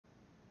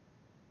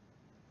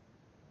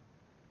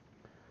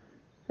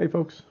Hey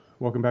folks,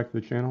 welcome back to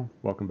the channel,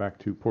 welcome back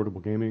to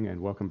Portable Gaming,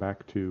 and welcome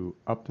back to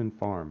Upton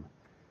Farm.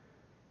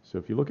 So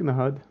if you look in the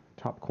HUD,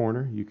 top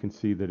corner, you can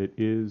see that it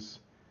is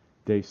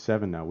day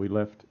 7 now. We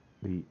left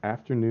the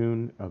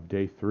afternoon of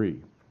day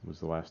 3 was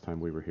the last time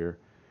we were here.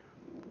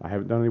 I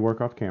haven't done any work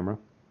off camera.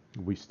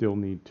 We still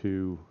need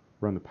to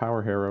run the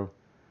power harrow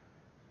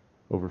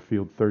over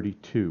field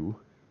 32,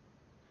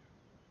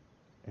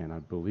 and I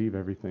believe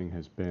everything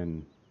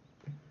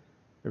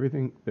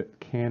that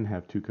can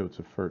have 2 coats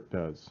of fert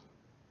does.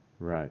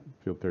 Right,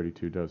 field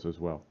 32 does as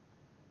well.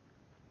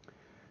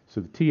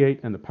 So the T8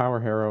 and the power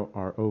harrow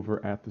are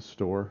over at the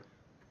store,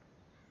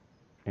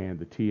 and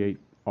the T8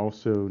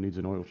 also needs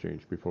an oil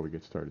change before we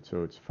get started.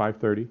 So it's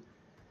 5:30,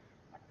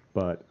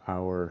 but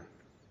our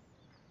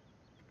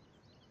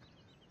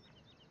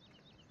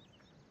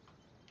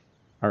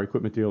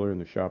equipment dealer in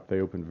the shop, they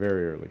open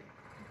very early.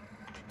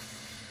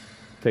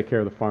 Take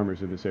care of the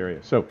farmers in this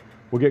area. So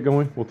we'll get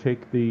going. We'll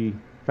take the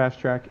fast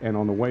track, and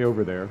on the way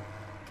over there,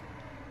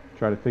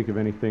 try to think of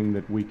anything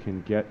that we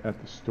can get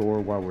at the store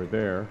while we're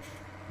there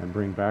and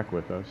bring back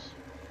with us.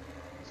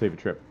 Save a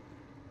trip.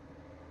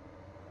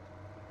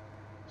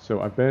 So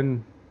I've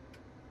been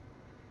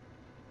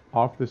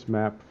off this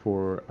map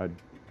for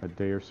a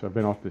day or so. I've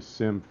been off this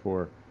sim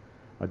for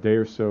a day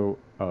or so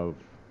of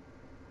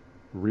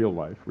real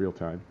life, real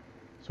time.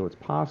 So it's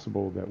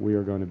possible that we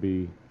are going to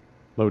be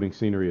loading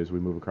scenery as we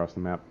move across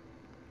the map,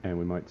 and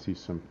we might see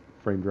some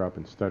frame drop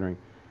and stuttering.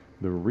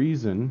 The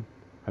reason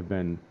I've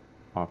been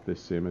off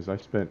this sim is I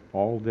spent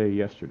all day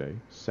yesterday,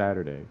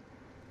 Saturday,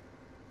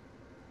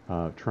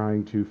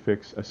 trying to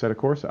fix Assetto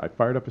Corsa. I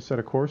fired up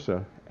Assetto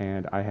Corsa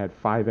and I had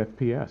 5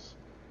 FPS,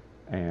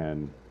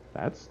 and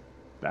that's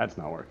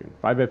not working.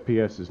 5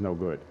 FPS is no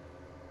good.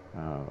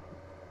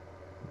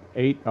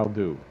 8 I'll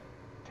do,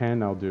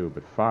 10 I'll do,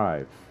 but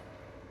 5,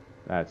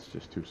 that's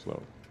just too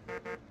slow.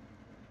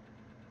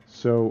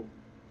 So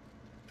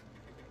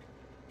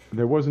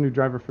there was a new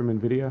driver from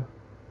NVIDIA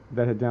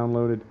that had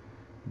downloaded.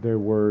 There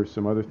were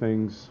some other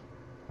things.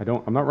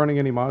 I'm not running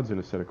any mods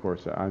in Assetto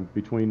Corsa. I'm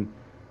between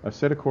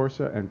Assetto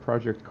Corsa and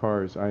Project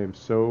Cars. I am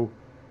so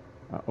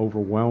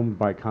overwhelmed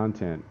by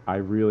content. I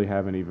really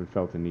haven't even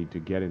felt the need to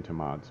get into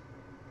mods.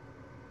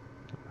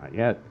 Not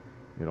yet.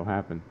 It'll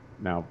happen.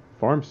 Now,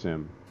 Farm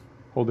Sim,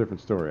 whole different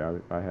story.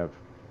 I have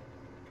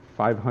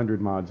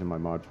 500 mods in my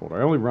mod folder.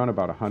 I only run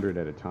about 100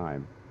 at a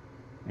time,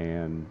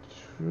 and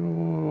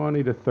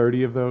 20 to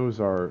 30 of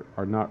those are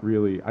not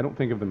really, I don't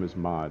think of them as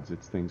mods.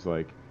 It's things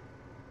like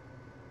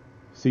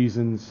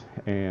seasons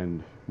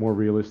and more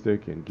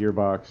realistic and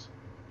Gearbox.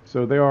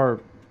 So they are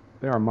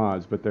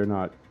mods, but they're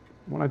not.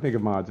 When I think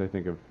of mods, I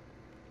think of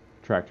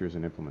tractors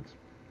and implements.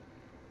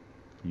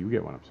 You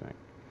get what I'm saying.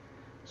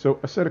 So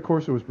Assetto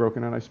Corsa was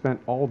broken, and I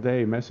spent all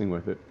day messing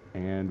with it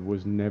and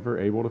was never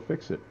able to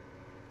fix it.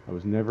 I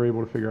was never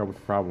able to figure out what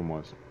the problem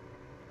was.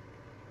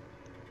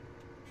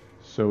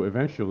 So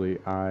eventually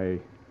I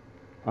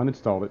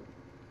uninstalled it,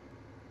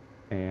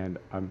 and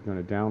I'm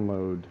going to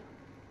download.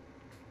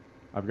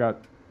 I've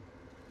got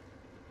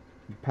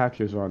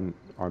patches on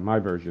my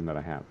version that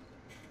I have,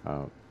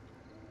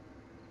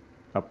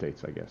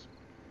 updates, I guess.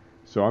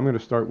 So I'm going to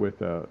start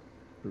with,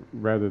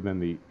 rather than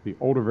the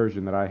older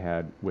version that I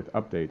had with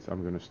updates,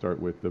 I'm going to start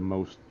with the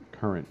most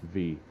current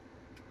V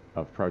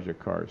of Project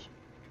Cars.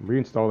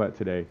 Reinstall that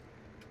today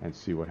and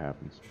see what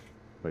happens.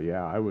 But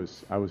yeah, I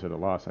was at a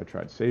loss. I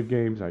tried save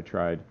games. I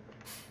tried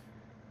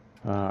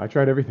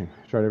everything.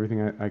 I tried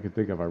everything I could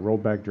think of. I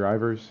rolled back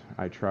drivers.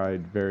 I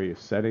tried various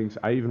settings.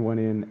 I even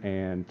went in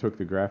and took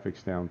the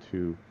graphics down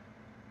to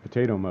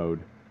potato mode,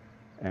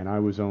 and I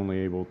was only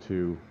able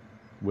to,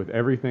 with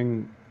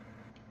everything,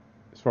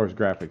 as far as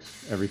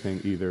graphics,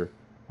 everything either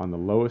on the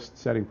lowest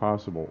setting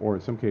possible, or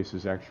in some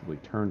cases actually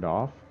turned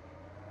off,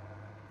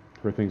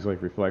 for things like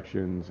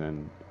reflections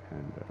and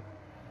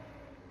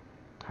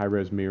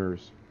high-res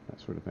mirrors, that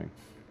sort of thing.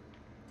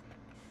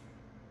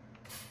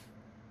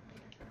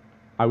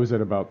 I was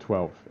at about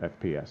 12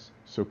 FPS,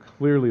 so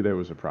clearly there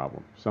was a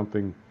problem.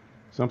 Something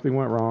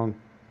went wrong.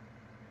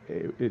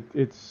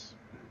 It's,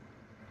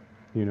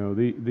 you know,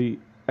 the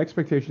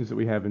expectations that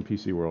we have in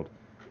PC world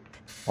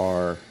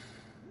are,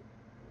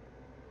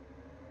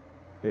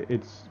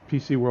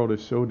 PC world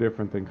is so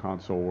different than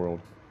console world,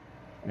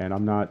 and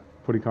I'm not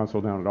putting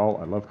console down at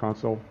all. I love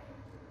console.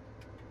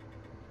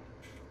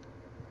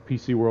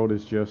 PC world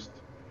is just,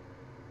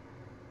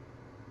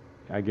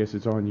 I guess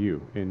it's on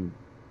you.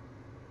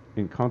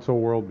 In console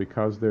world,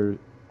 because there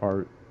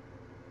are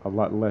a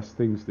lot less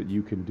things that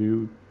you can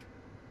do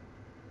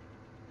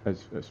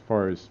as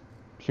far as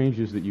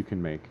changes that you can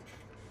make,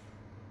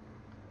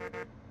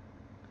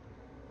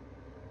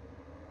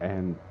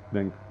 and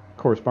then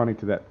corresponding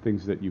to that,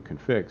 things that you can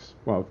fix.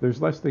 Well, if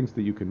there's less things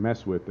that you can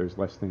mess with, there's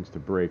less things to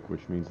break,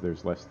 which means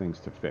there's less things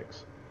to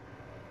fix.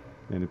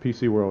 In the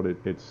PC world,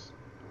 it's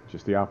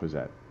just the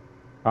opposite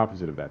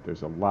of that.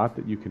 There's a lot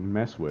that you can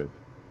mess with,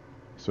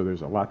 so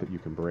there's a lot that you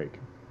can break.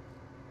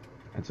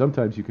 And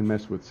sometimes you can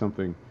mess with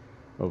something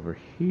over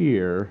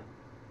here,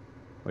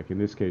 like in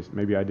this case,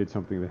 maybe I did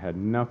something that had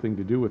nothing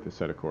to do with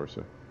Assetto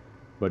Corsa,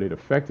 but it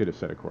affected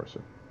Assetto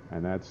Corsa.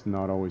 and that's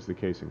not always the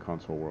case in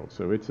console world.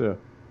 So it's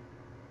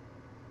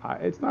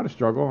not a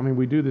struggle. I mean,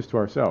 we do this to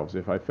ourselves.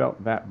 If I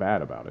felt that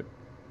bad about it,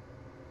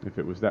 if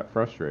it was that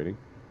frustrating,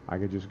 I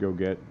could just go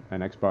get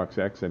an Xbox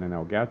X and an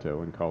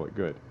Elgato and call it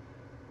good.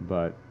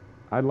 But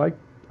I like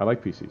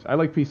PCs. I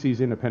like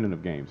PCs independent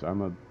of games.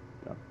 I'm a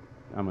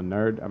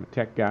nerd. I'm a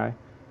tech guy,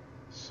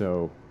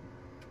 so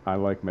I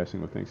like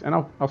messing with things, and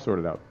I'll sort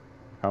it out.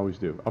 I always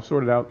do. I'll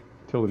sort it out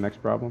till the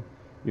next problem.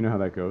 You know how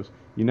that goes.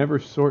 You never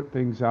sort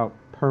things out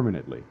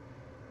permanently.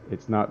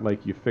 It's not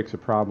like you fix a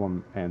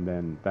problem and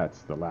then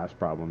that's the last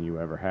problem you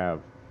ever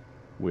have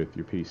with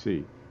your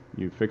PC.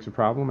 You fix a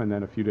problem and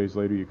then a few days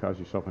later you cause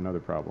yourself another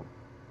problem.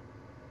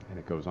 And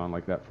it goes on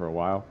like that for a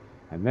while.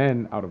 And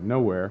then out of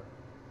nowhere,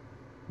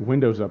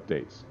 Windows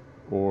updates,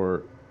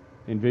 or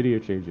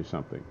NVIDIA changes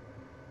something,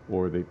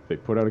 or they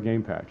put out a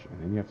game patch,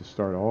 and then you have to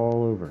start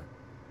all over.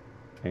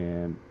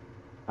 And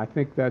I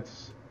think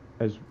that's,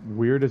 as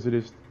weird as it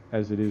is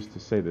to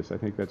say this, I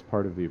think that's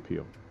part of the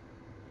appeal.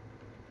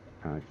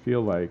 And I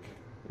feel like,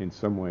 in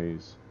some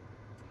ways,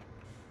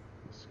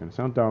 this is going to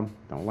sound dumb,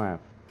 don't laugh.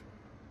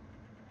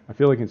 I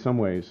feel like in some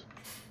ways,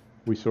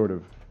 we sort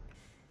of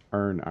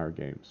earn our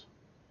games.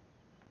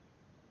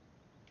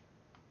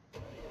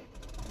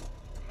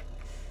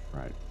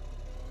 Right.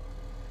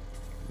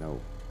 No.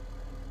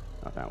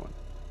 Not that one.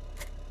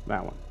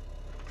 That one.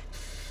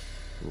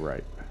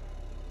 Right.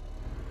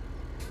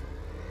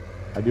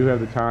 I do have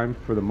the time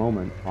for the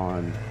moment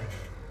on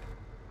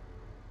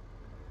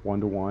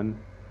 1-to-1.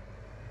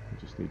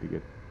 I just need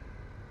to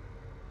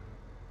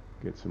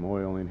get some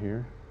oil in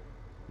here.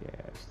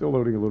 Yeah, still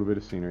loading a little bit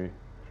of scenery.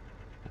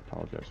 I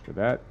apologize for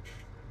that.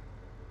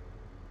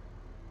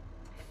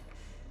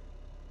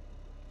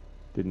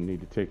 Didn't need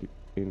to take it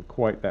in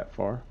quite that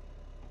far.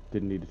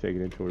 Didn't need to take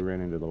it until we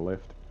ran into the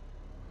lift.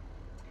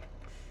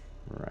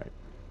 Right.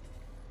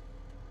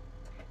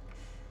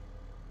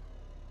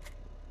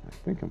 I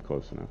think I'm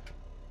close enough.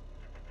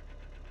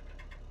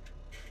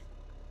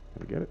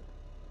 Did I get it?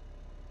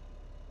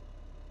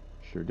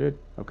 Sure did.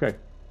 Okay.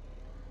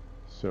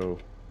 So,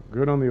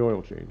 good on the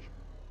oil change.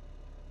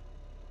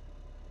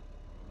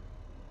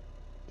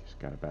 Just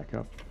gotta back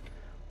up.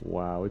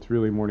 Wow, it's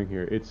really morning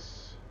here.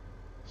 It's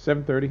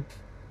 7:30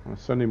 on a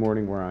Sunday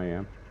morning where I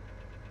am.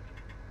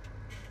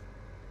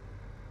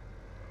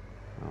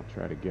 I'll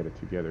try to get it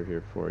together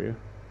here for you.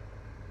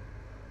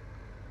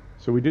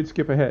 So we did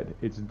skip ahead.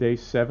 It's day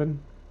 7,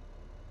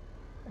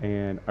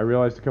 and I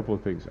realized a couple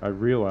of things. I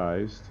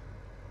realized,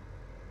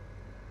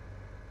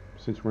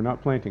 since we're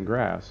not planting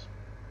grass,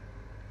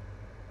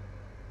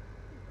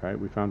 right,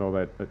 we found all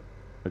that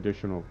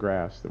additional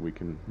grass that we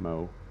can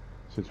mow.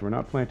 Since we're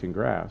not planting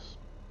grass,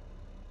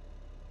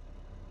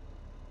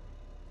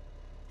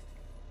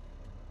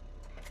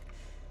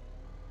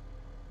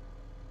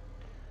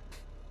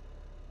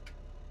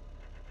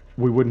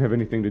 we wouldn't have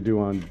anything to do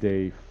on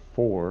day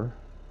 4,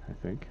 I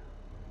think.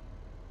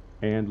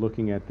 And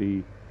looking at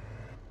the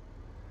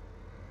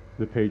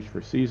page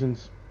for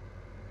seasons,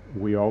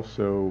 we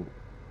also,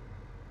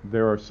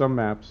 there are some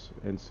maps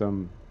and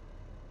some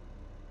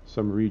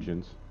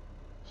regions,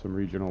 some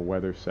regional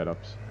weather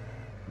setups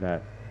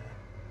that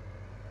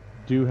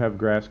do have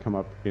grass come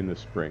up in the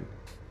spring,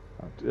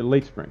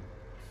 late spring.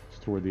 It's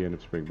toward the end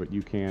of spring, but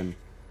you can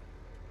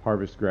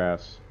harvest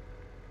grass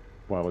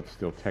while it's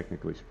still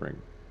technically spring.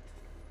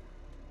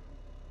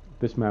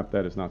 This map,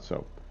 that is not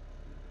so.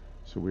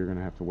 So we're going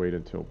to have to wait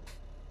until,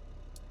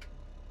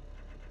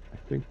 I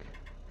think,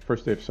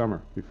 first day of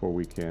summer before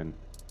we can,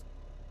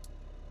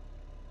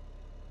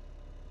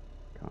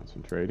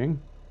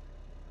 concentrating.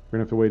 We're going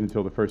to have to wait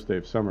until the first day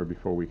of summer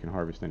before we can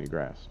harvest any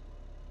grass.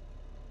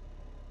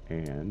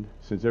 And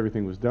since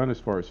everything was done as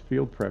far as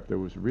field prep, there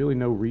was really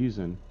no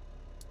reason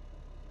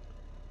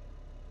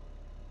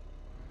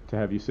to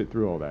have you sit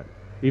through all that.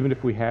 Even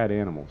if we had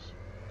animals,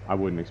 I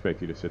wouldn't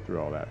expect you to sit through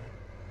all that.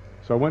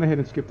 So I went ahead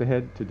and skipped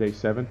ahead to day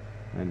 7,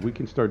 and we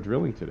can start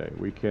drilling today.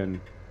 We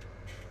can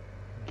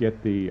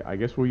get the, I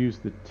guess we'll use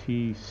the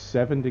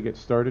T7 to get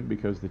started,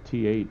 because the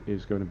T8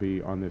 is going to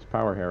be on this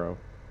power harrow.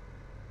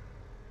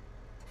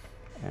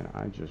 And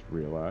I just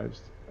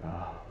realized,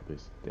 oh,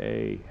 this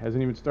day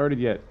hasn't even started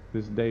yet.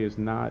 This day is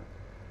not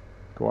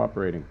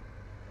cooperating.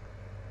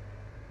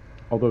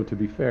 Although, to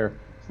be fair,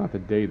 it's not the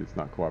day that's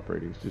not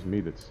cooperating. It's just me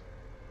that's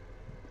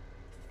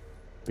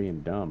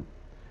being dumb.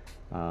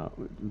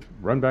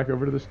 Run back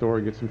over to the store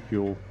and get some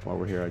fuel while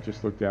we're here. I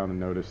just looked down and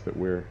noticed that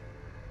we're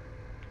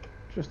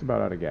just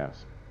about out of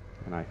gas.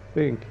 And I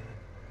think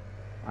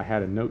I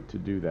had a note to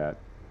do that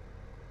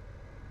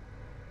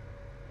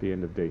at the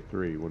end of day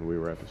 3 when we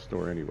were at the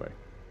store anyway.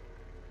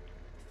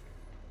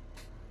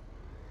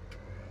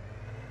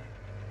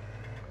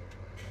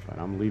 But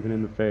I'm leaving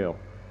in the fail.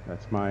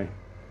 That's my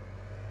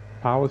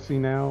policy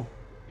now,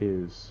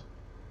 is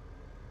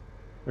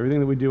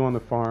everything that we do on the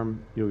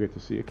farm, you'll get to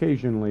see.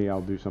 Occasionally,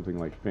 I'll do something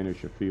like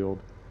finish a field,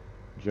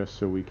 just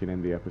so we can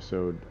end the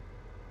episode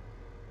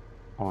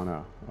on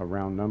a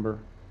round number,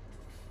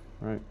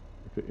 right?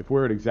 If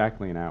we're at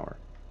exactly an hour,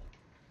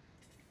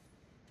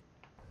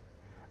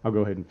 I'll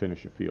go ahead and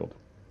finish a field.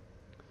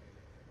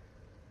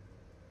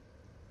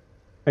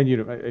 And you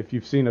know, if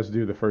you've seen us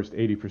do the first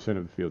 80%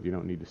 of the field, you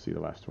don't need to see the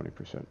last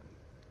 20%.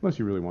 Unless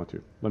you really want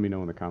to. Let me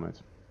know in the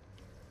comments.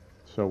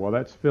 So while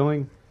that's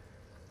filling,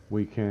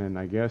 we can,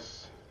 I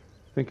guess,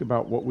 think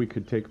about what we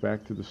could take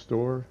back to the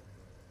store,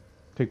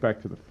 take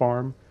back to the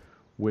farm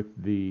with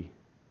the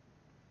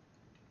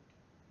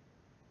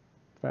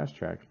fast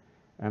track.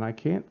 And I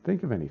can't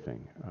think of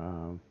anything.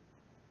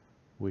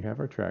 We have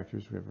our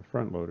tractors, we have a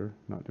front loader,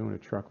 not doing a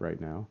truck right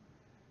now.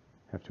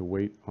 Have to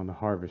wait on the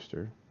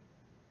harvester.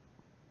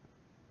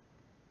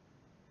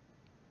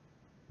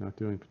 Not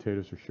doing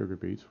potatoes or sugar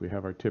beets. We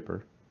have our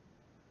tipper.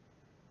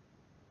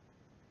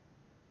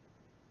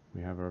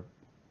 We have our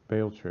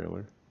bale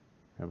trailer.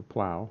 We have a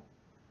plow.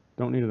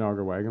 Don't need an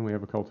auger wagon. We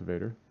have a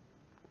cultivator.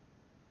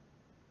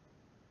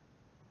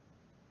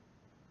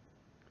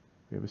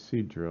 We have a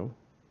seed drill.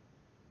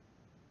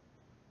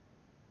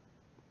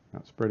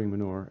 Not spreading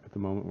manure at the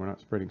moment. We're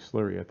not spreading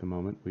slurry at the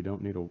moment. We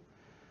don't need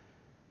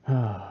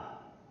a...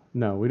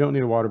 no, we don't need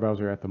a water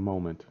bowser at the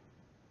moment.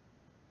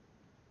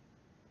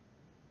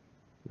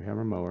 We have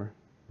our mower.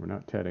 We're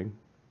not tedding.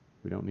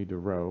 We don't need to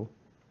row.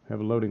 We have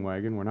a loading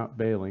wagon. We're not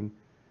baling.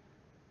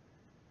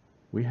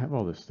 We have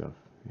all this stuff.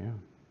 Yeah.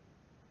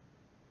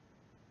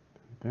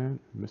 That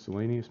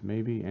miscellaneous,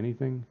 maybe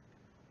anything.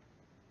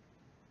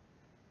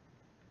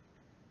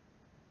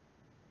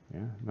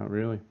 Yeah, not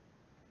really.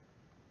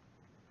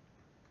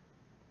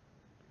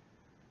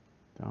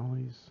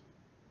 Dollies.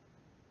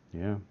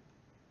 Yeah.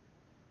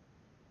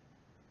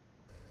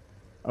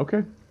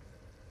 Okay.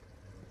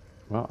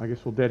 Well, I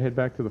guess we'll head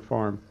back to the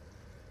farm,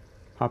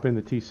 hop in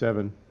the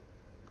T7,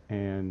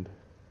 and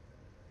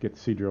get the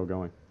seed drill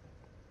going.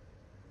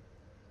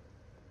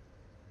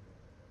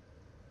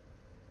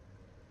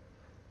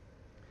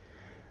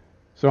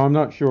 So I'm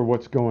not sure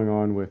what's going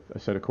on with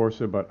Assetto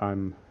Corsa, but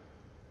I'm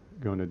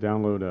going to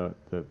download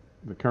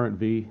the current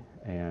V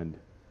and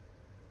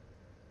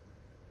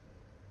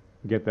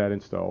get that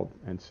installed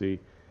and see.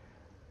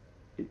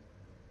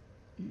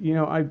 You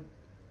know,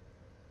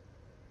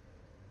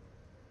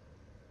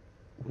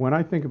 when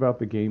I think about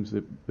the games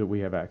that we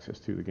have access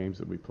to, the games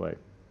that we play.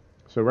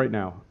 So right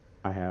now,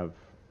 I have,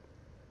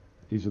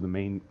 these are the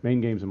main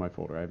games in my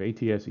folder. I have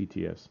ATS,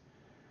 ETS.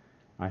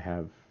 I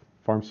have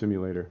Farm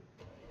Simulator,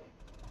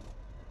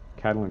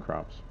 Cattle and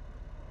Crops,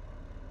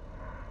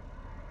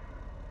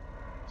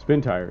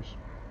 Spin Tires,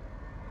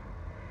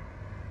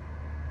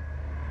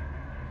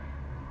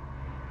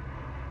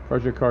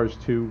 Project Cars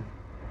 2,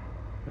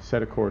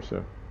 Assetto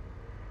Corsa,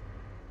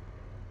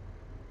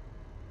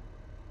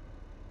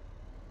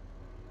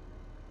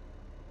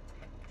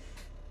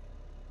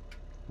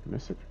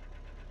 miss it.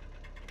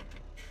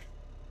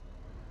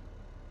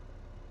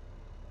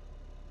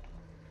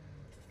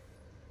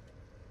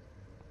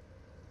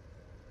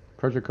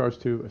 Project Cars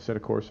 2, Assetto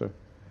Corsa.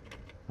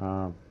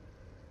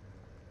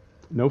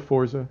 No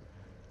Forza,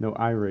 no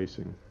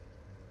iRacing.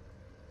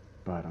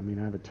 But, I mean,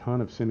 I have a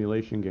ton of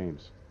simulation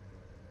games.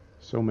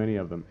 So many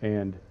of them.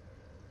 And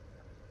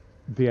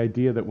the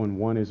idea that when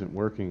one isn't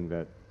working,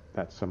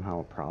 that's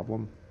somehow a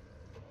problem.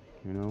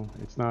 You know,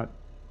 it's not,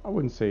 I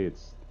wouldn't say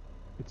it's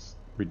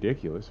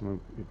ridiculous. I mean,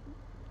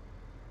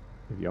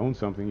 if you own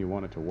something, you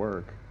want it to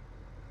work.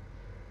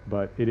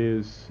 But it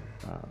is,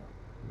 let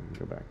me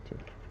go back to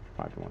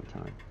 5 to 1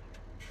 time.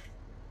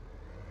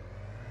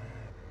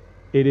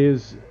 It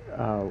is,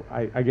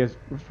 I guess,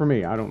 for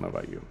me, I don't know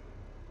about you.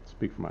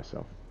 Speak for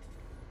myself.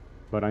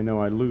 But I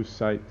know I lose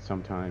sight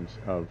sometimes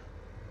of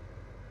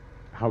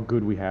how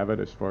good we have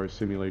it as far as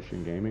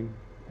simulation gaming.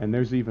 And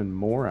there's even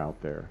more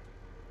out there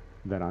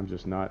that I'm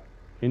just not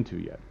into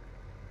yet.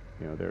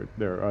 You know,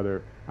 there are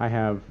other, I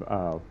have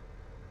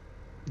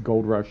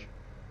Gold Rush,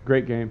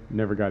 great game,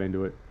 never got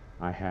into it.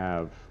 I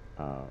have,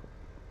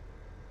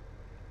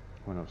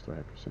 what else do I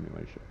have for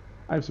simulation?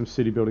 I have some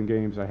city building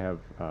games. I have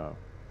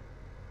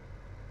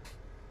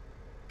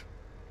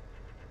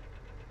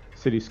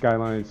City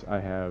Skylines. I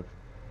have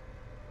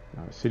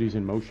Cities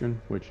in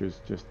Motion, which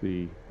is just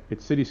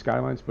it's City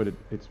Skylines, but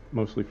it's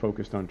mostly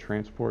focused on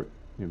transport,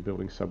 you know,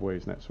 building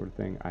subways and that sort of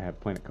thing. I have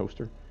Planet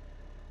Coaster.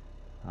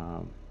 I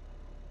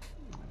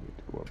need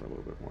to go over a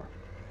little bit more.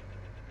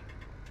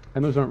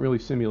 And those aren't really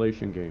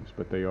simulation games,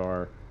 but they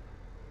are,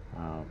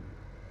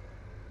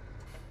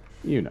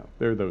 you know,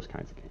 they're those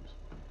kinds of games.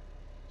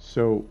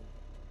 So,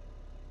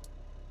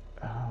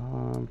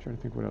 I'm trying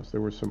to think what else.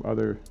 There were some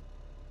other,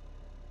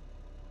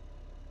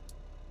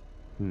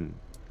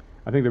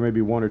 I think there may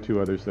be 1 or 2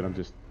 others that I'm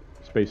just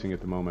spacing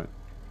at the moment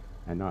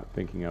and not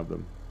thinking of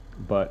them.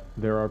 But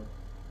there's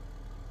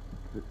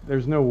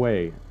no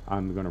way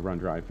I'm going to run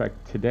dry. In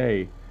fact,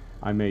 today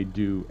I may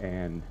do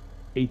an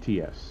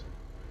ATS,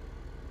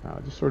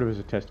 just sort of as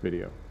a test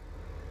video.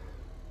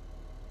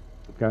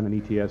 I've got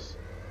an ETS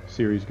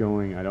series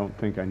going. I don't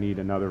think I need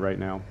another right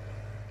now,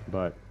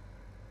 but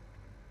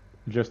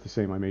just the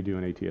same, I may do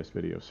an ATS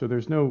video. So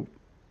there's no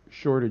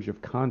shortage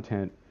of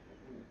content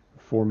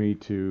for me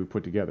to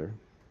put together,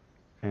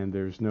 and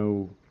there's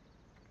no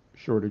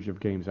shortage of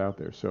games out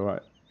there. So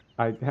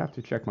I have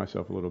to check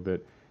myself a little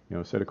bit. You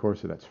know, Assetto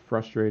Corsa, that's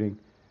frustrating.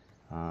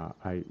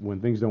 When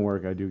things don't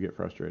work, I do get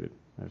frustrated.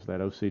 There's that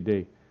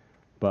OCD.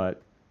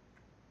 But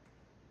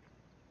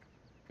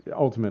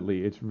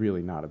ultimately, it's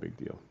really not a big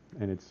deal.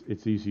 And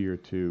it's easier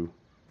to,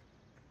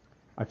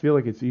 I feel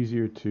like it's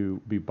easier to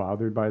be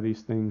bothered by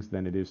these things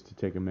than it is to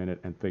take a minute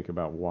and think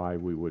about why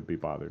we would be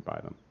bothered by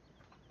them.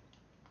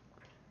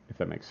 If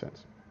that makes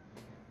sense.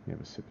 We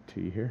have a sip of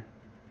tea here.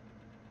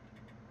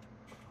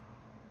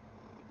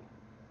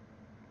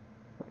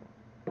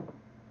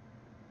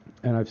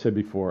 And I've said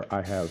before,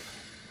 I have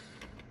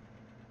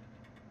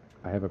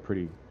a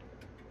pretty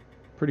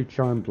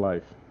charmed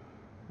life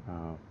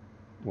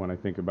when I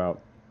think about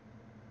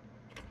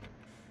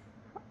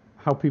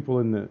how people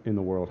in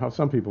the world, how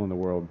some people in the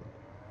world,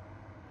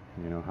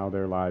 you know, how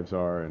their lives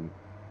are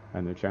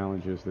and the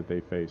challenges that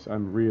they face.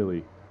 I'm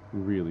really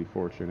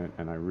fortunate,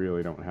 and I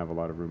really don't have a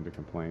lot of room to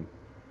complain.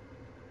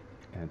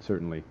 And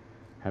certainly,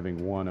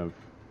 having one of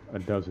a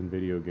dozen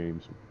video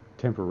games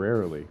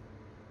temporarily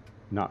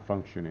not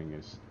functioning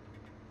is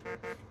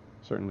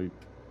certainly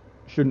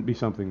shouldn't be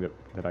something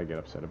that I get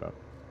upset about.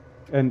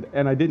 And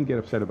I didn't get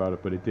upset about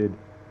it, but it did.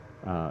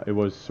 It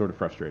was sort of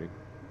frustrating,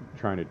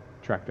 trying to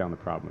track down the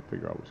problem and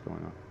figure out what's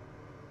going on.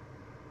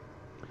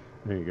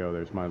 There you go.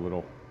 There's my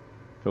little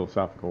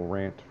philosophical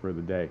rant for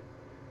the day.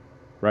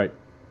 Right.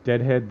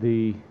 Deadhead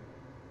the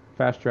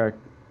fast track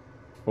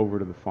over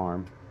to the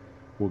farm.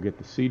 We'll get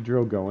the seed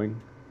drill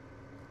going.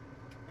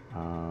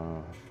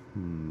 How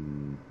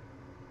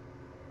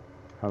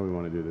do we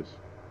want to do this?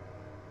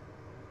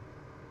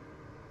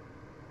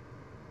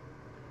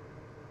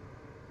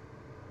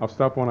 I'll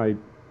stop when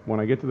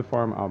I get to the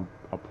farm.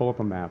 I'll pull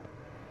up a map,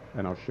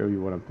 and I'll show you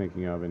what I'm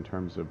thinking of in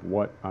terms of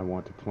what I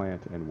want to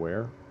plant and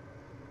where.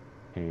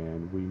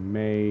 And we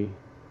may,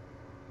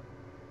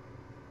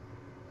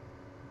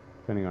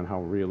 depending on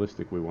how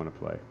realistic we want to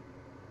play,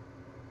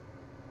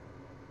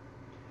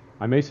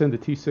 I may send the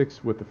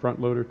T6 with the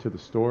front loader to the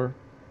store,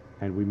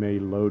 and we may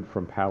load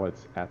from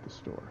pallets at the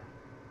store.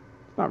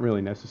 It's not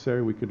really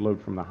necessary. We could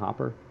load from the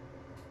hopper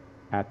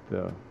at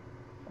the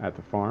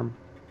farm.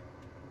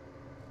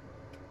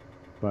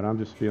 But I'm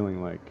just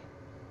feeling like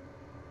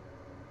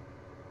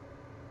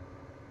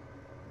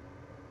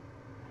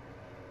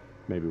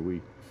maybe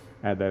we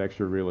add that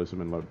extra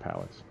realism and load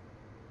pallets.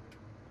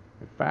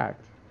 In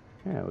fact,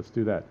 yeah, let's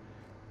do that.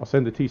 I'll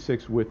send the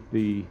T6 with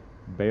the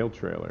bale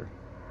trailer,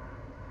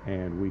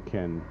 and we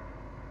can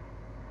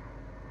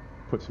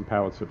put some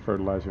pallets of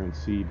fertilizer and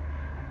seed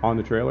on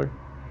the trailer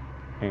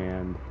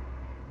and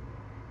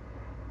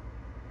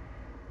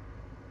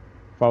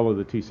follow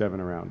the T7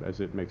 around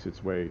as it makes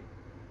its way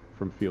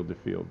from field to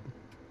field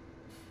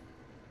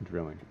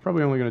drilling.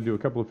 Probably only going to do a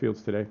couple of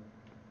fields today,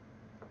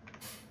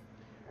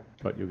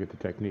 but you'll get the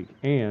technique.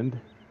 And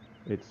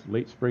it's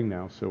late spring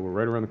now, so we're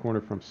right around the corner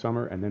from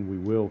summer, and then we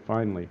will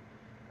finally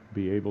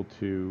be able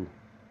to,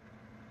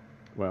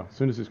 well, as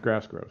soon as this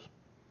grass grows.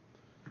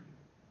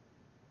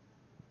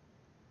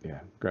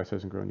 Yeah, grass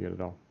hasn't grown yet at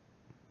all.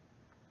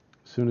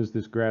 As soon as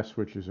this grass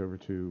switches over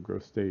to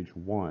growth stage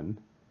 1,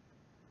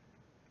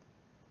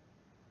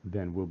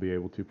 then we'll be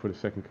able to put a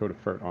second coat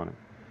of fert on it.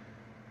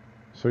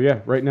 So yeah,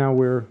 right now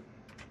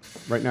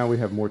we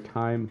have more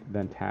time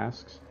than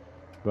tasks,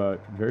 but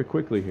very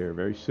quickly here,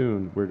 very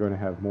soon, we're going to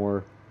have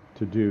more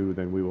to do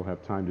than we will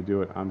have time to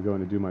do it. I'm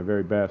going to do my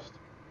very best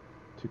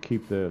to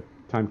keep the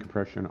time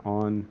compression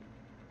on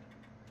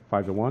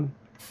 5:1.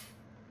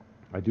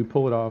 I do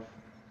pull it off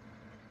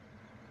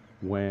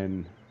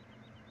when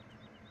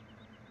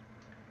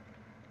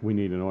we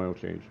need an oil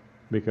change,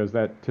 because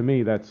that, to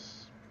me,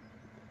 that's,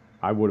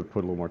 I would have put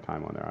a little more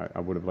time on there. I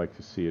would have liked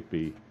to see it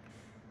be,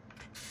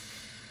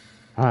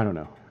 I don't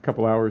know, a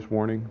couple hours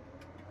warning,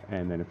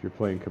 and then if you're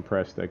playing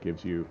compressed, that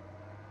gives you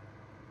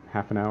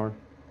half an hour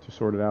to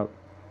sort it out.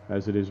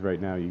 As it is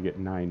right now, you get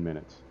 9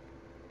 minutes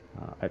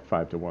at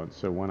 5:1.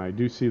 So when I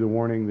do see the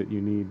warning that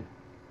you need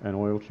an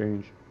oil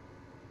change,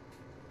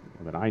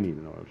 that I need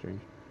an oil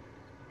change,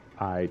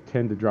 I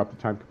tend to drop the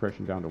time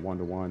compression down to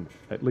 1:1,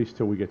 at least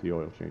till we get the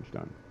oil change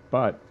done.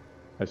 But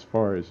as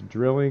far as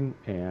drilling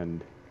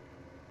and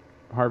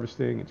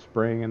harvesting and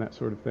spraying and that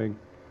sort of thing,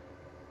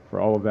 for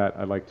all of that,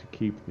 I like to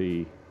keep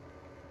the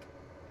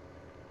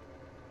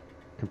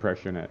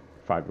compression at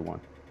 5:1.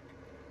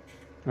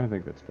 I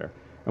think that's fair.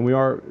 And we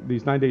are,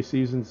 these 9-day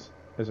seasons,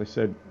 as I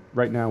said,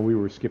 right now we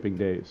were skipping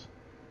days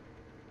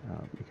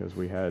because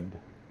we had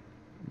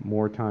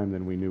more time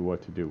than we knew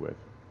what to do with.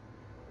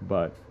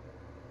 But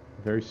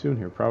very soon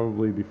here,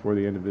 probably before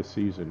the end of this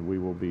season, we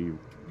will be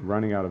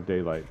running out of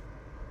daylight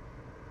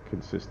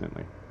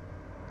consistently.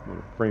 A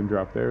little frame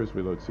drop there as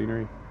we load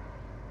scenery.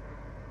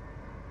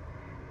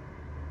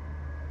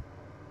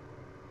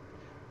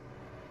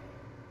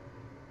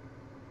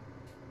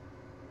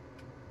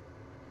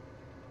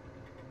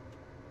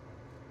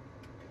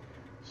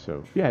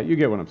 So yeah, you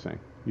get what I'm saying.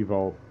 You've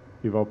all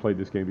played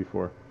this game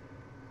before.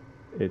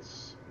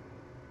 It's,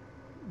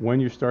 when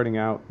you're starting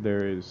out,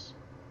 there is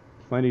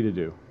plenty to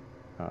do.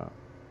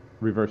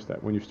 Reverse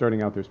that. When you're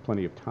starting out, there's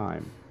plenty of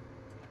time.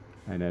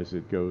 And as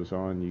it goes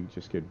on, you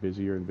just get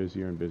busier and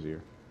busier and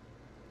busier.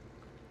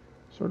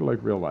 Sort of like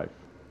real life.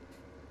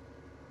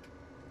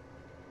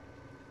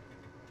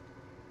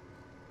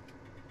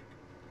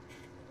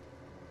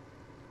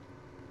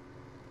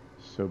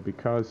 So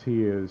because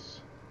he is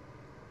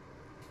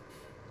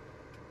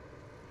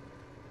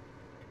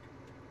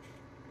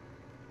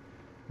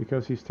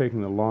he's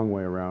taking the long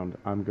way around,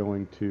 I'm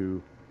going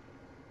to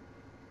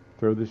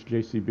throw this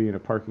JCB in a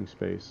parking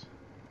space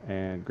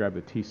and grab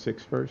the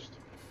T6 first.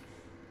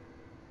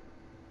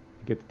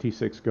 Get the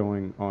T6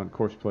 going on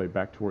courseplay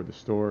back toward the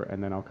store,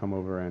 and then I'll come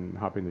over and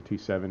hop in the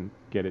T7,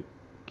 get it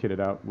kitted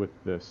out with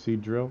the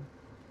seed drill,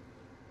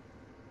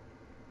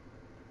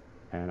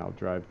 and I'll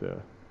drive the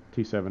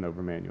T7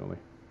 over manually.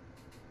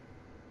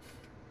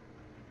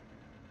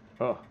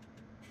 Oh.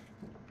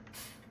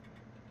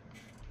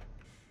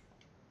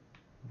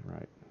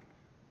 Right.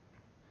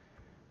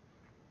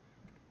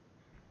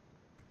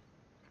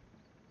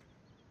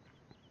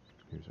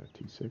 Here's our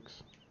T6.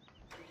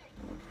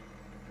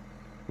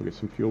 We'll get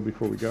some fuel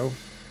before we go.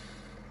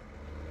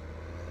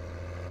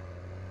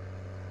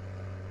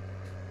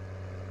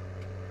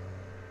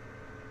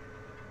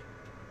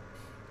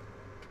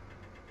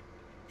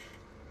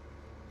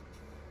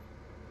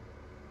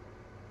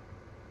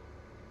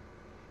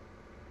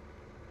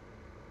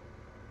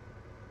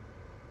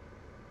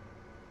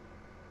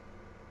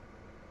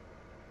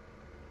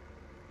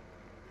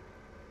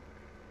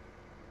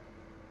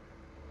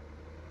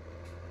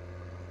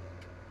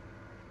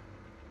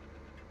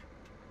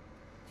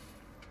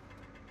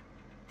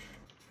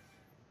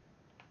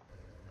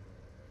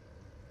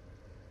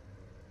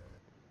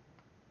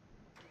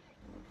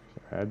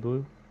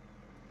 AdBlue.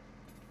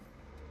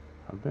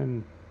 I've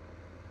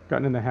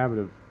gotten in the habit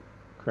of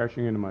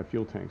crashing into my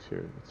fuel tanks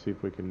here. Let's see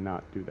if we can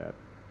not do that.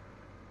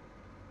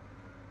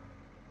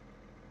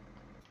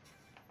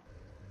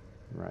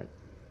 Right.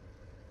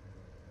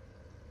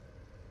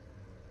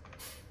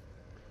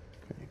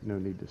 Okay, no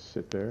need to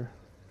sit there.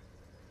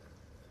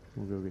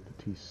 We'll go get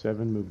the T7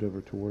 moved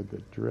over toward the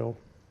drill.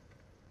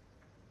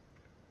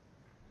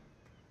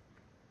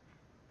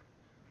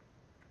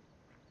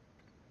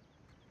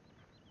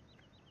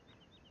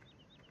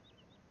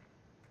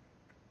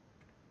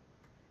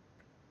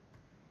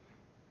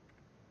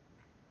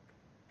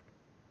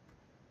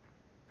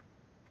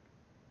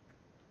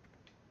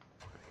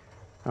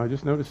 I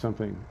just noticed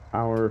something.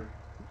 Our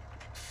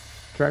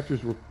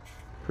tractors were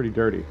pretty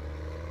dirty.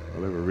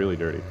 Well, they were really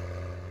dirty.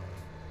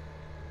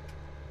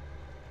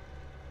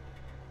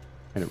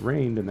 And it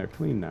rained and they're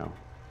clean now.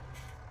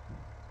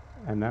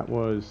 And I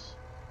was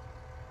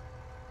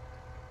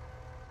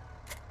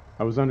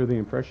under the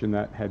impression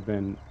that had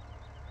been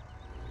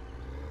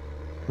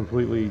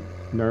completely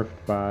nerfed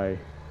by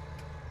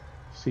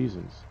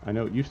seasons. I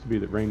know it used to be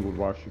that rain would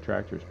wash your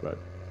tractors, but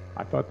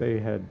I thought they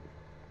had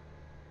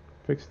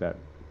fixed that.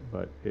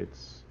 But it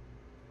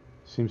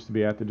seems to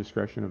be at the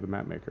discretion of the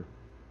map maker.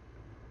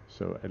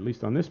 So at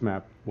least on this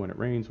map, when it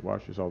rains, it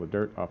washes all the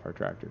dirt off our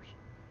tractors.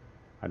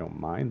 I don't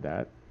mind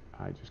that.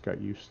 I just got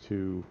used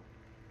to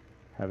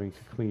having to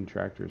clean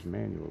tractors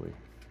manually.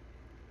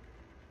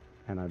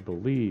 And I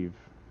believe,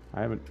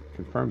 I haven't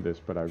confirmed this,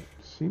 but I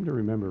seem to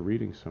remember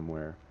reading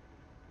somewhere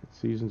that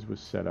Seasons was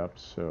set up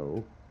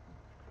so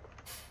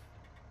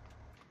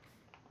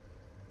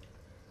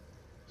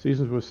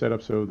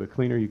the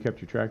cleaner you kept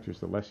your tractors,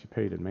 the less you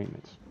paid in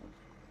maintenance.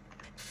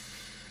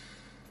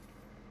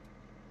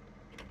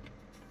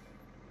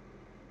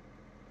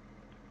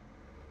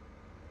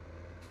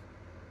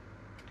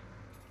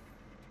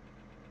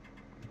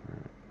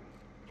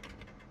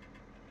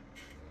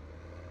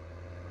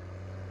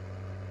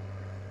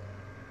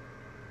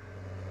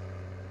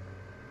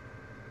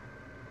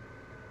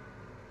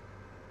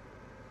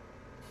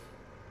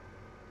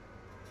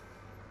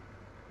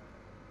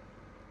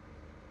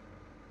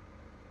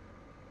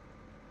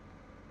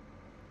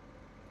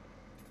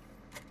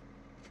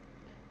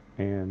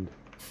 And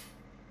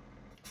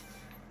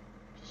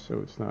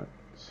so it's not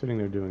sitting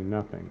there doing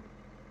nothing.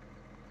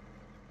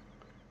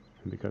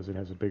 And because it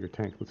has a bigger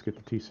tank, let's get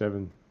the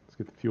T7, let's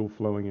get the fuel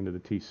flowing into the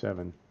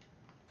T7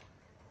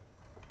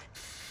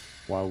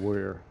 while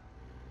we're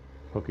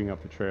hooking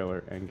up the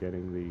trailer and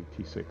getting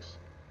the T6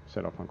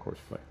 set up on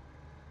courseplay.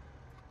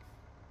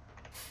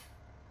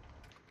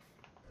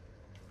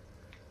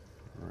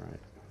 Alright.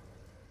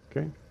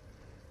 Okay.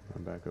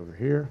 I'm back over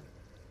here.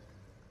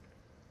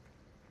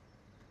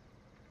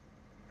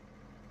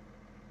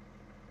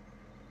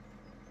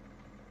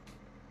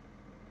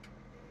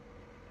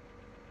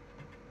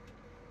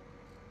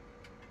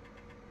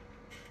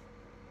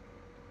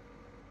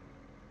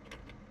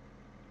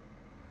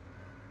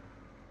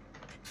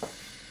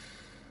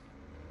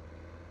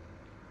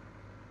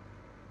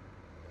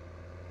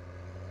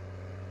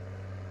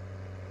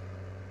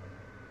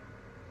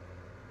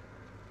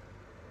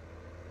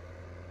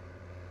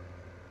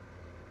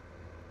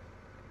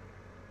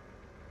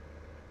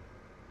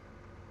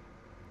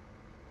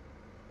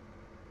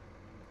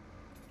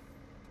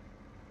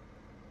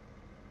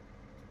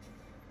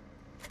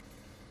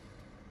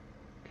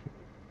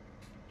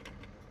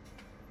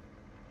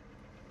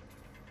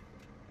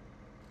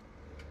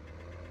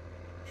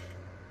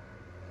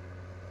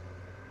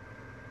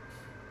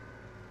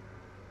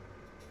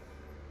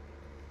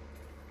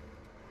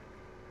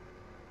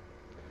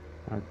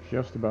 I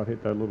just about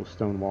hit that little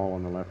stone wall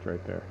on the left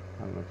right there.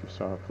 I don't know if you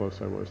saw how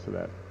close I was to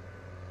that.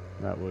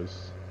 That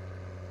was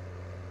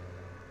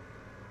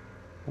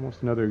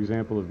almost another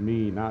example of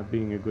me not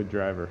being a good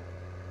driver.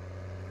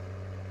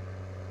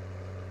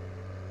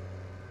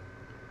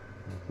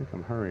 I think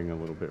I'm hurrying a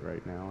little bit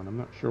right now, and I'm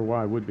not sure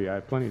why I would be. I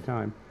have plenty of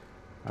time.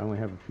 I only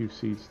have a few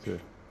fields to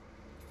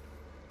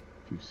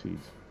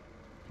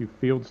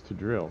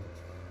drill.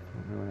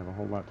 I don't really have a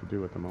whole lot to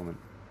do at the moment.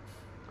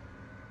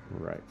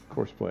 Right,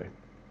 course play.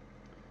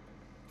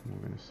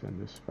 We're going to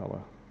send this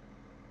fella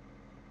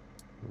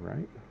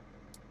right.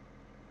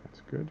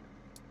 That's good.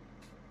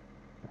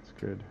 That's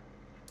good.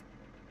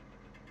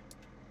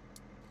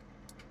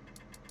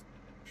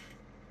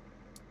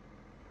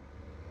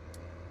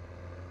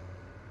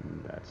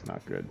 That's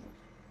not good.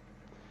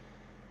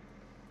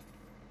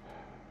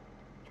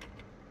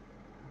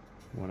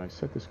 When I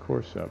set this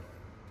course up,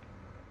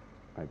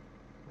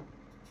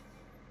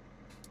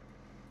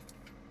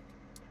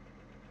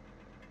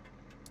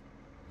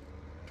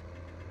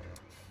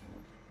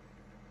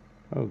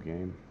 oh,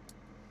 game.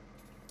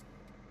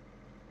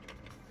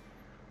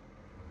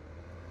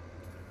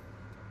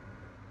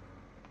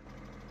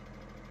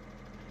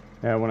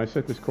 Now, when I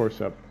set this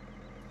course up,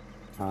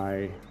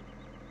 I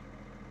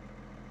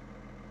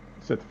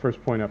set the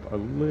first point up a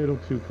little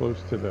too close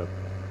to the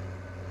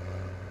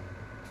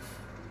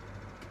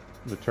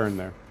turn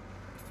there.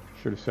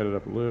 Should have set it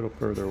up a little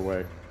further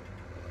away,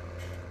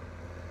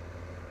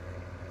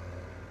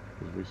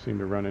 because we seem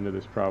to run into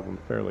this problem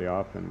fairly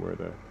often where if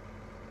you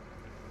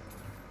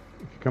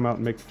come out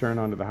and make the turn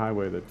onto the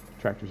highway, the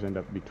tractors end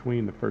up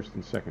between the first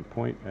and second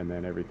point, and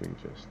then everything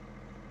just,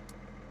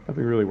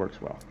 nothing really works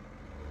well.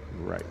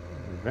 Right.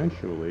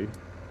 Eventually,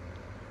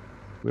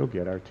 we'll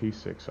get our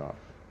T6 off,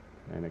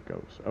 and it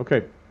goes.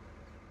 Okay,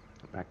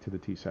 back to the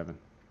T7.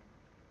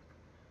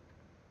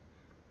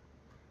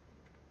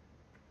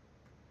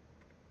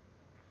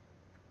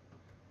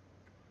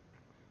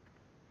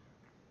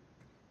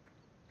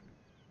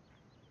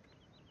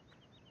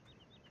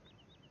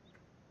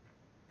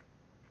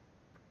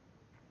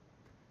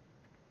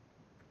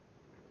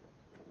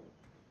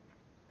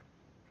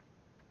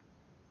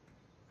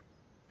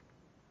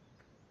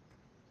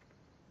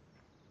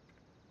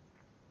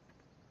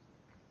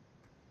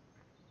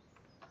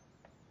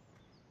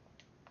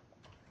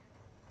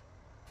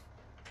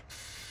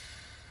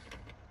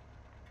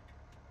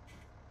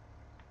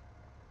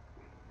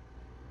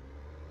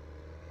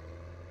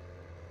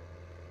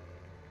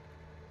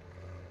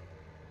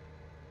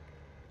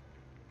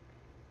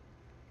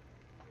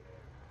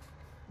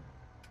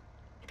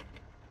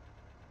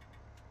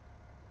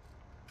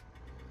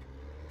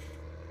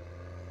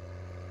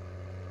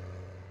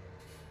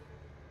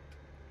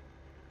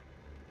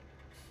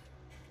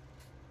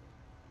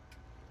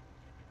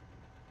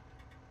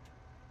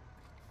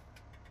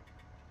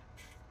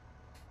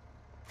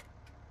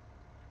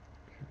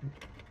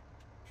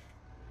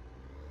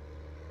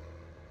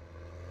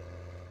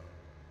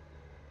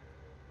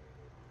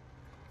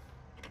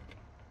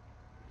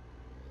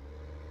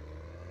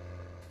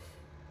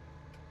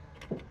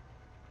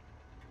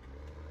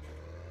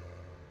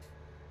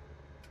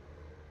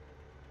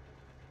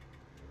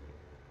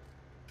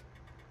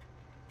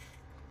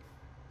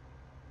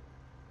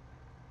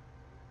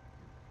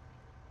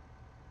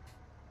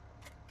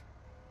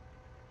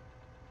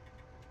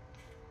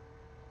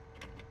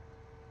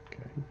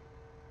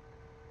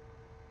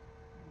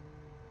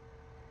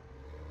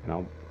 And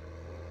I'll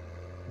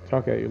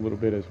talk at you a little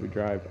bit as we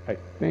drive. I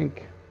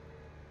think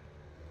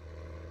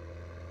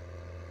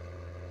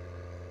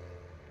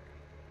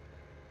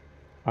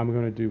I'm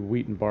going to do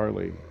wheat and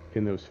barley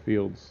in those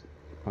fields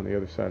on the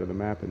other side of the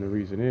map, and the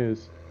reason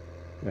is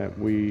that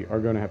we are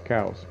going to have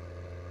cows,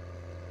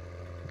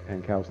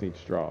 and cows need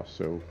straw,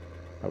 so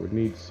I would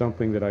need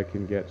something that I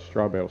can get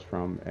straw bales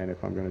from, and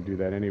if I'm going to do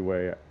that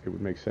anyway, it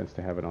would make sense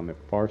to have it on the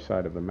far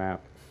side of the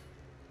map.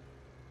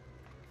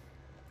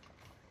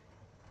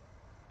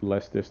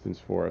 Less distance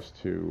for us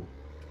to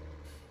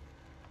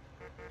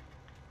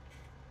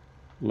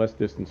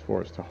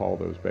haul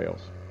those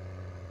bales.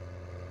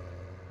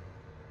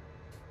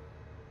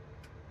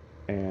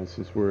 And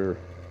since we're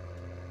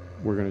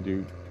going to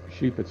do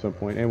sheep at some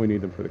point, and we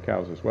need them for the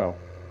cows as well,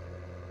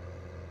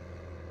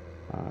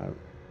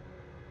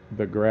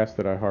 the grass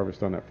that I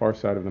harvest on that far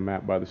side of the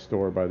map by the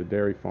store, by the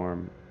dairy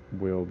farm,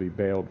 will be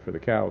baled for the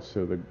cows.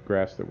 So the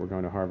grass that we're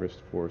going to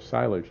harvest for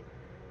silage,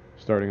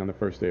 starting on the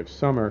first day of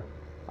summer,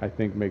 I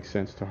think makes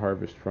sense to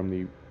harvest from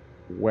the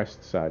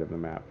west side of the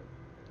map,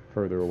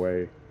 further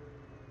away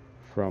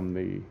from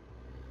the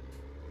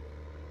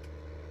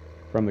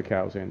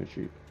cows and the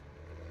sheep.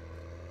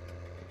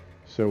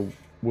 So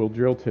we'll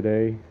drill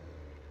today.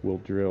 We'll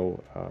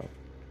drill, I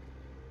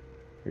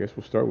guess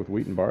we'll start with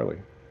wheat and barley.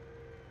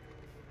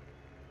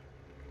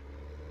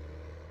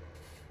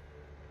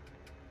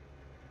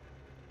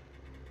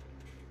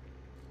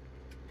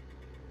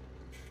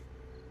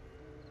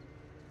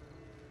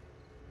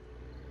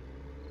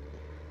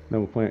 Then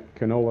we'll plant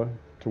canola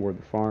toward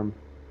the farm.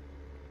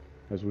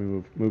 As we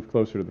move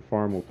closer to the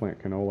farm, we'll plant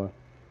canola.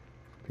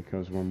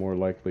 because we're more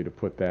likely to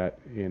put that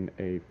in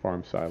a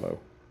farm silo.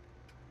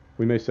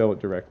 We may sell it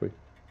directly,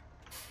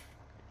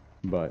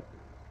 but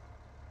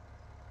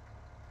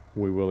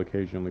we will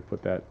occasionally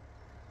put that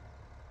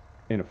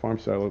in a farm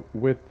silo.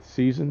 With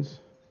seasons,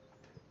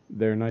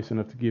 they're nice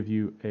enough to give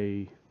you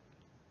a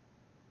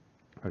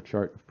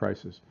chart of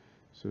prices.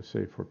 So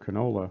say for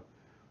canola,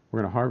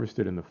 we're going to harvest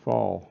it in the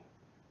fall,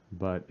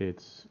 but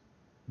its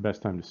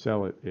best time to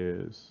sell it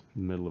is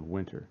the middle of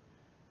winter.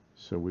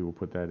 So we will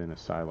put that in a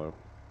silo.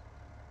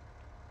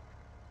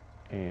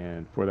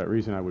 And for that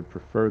reason, I would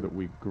prefer that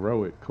we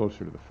grow it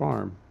closer to the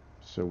farm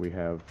so we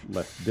have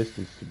less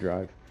distance to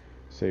drive,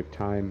 save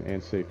time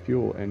and save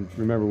fuel. And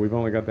remember, we've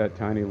only got that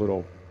tiny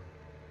little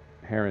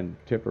Heron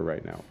tipper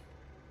right now,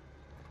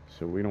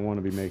 so we don't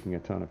want to be making a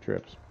ton of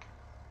trips.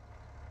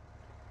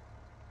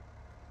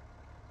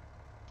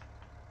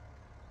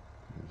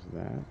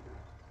 There's that.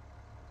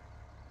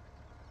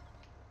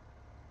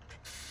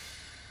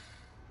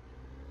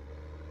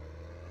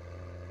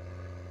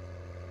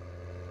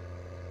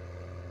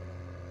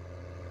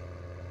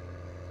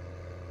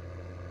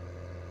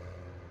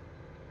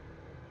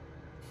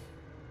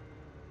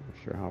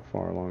 Sure how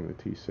far along the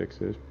T6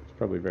 is. It's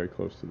probably very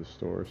close to the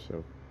store,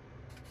 so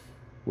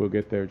we'll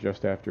get there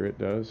just after it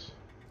does.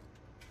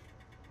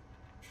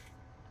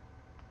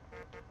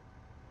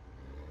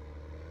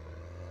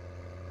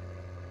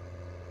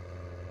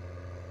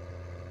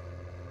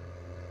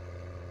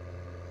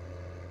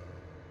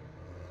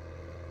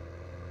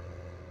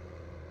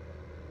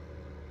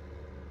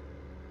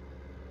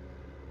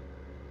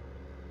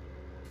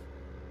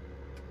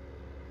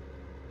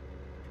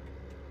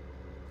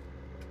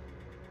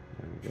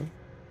 There we go.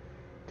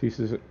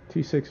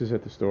 T6 is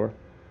at the store.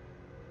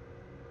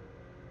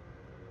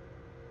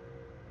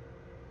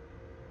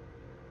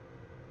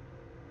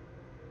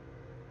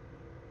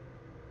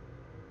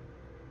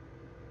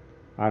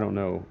 I don't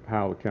know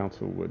how the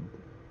council would.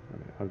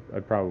 I mean,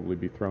 I'd probably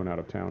be thrown out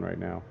of town right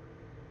now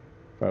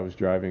if I was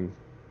driving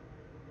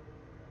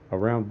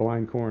around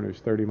blind corners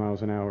 30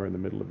 miles an hour in the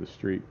middle of the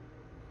street.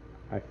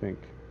 I think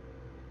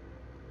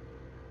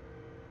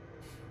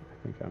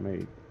I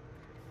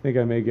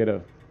may get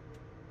a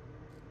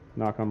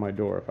knock on my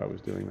door if I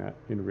was doing that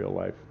in real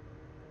life.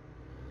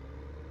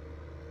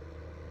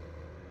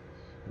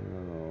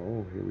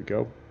 So here we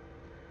go.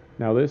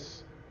 Now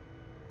this,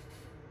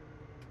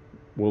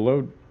 we'll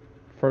load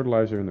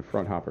fertilizer in the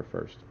front hopper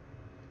first.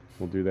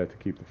 We'll do that to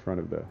keep the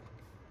front of the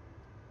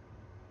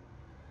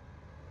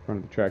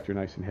tractor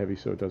nice and heavy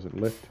so it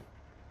doesn't lift.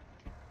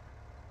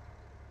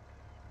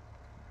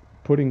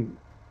 Putting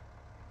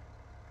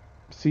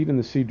seed in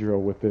the seed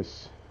drill with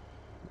this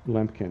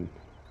lempkin,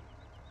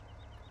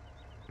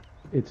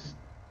 it's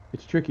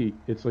tricky.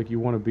 It's like you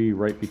want to be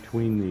right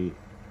between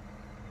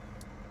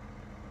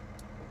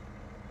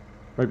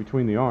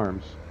the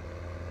arms,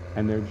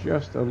 and they're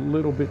just a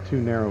little bit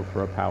too narrow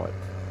for a pallet.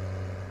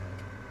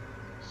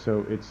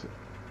 So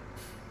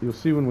you'll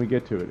see when we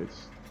get to it,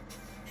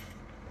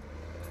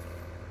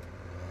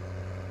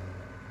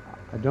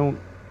 I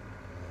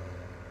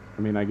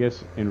mean, I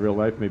guess in real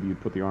life maybe you'd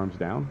put the arms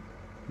down,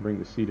 bring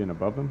the seat in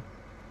above them.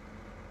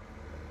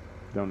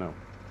 Don't know.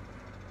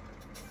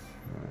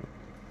 All right.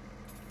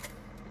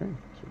 Okay,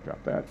 so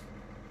drop that.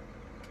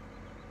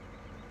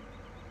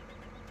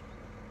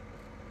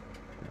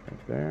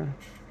 Right there.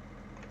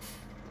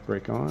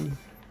 Brake on.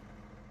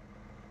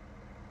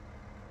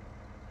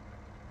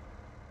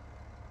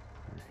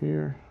 Right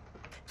here.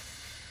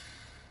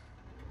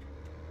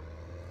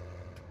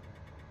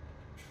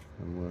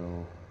 And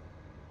we'll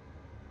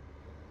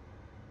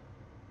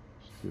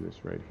just do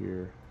this right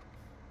here.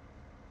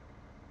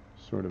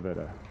 Sort of at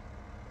a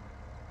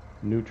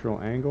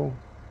neutral angle.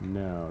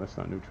 No, that's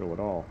not neutral at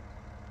all.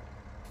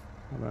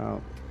 How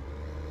about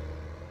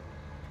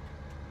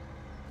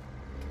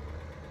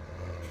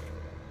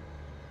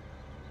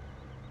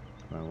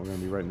well, we're going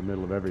to be right in the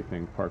middle of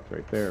everything parked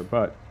right there,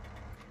 but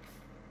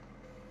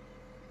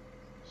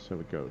so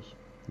it goes.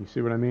 You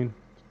see what I mean?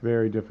 It's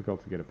very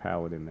difficult to get a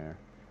pallet in there.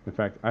 In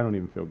fact, I don't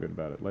even feel good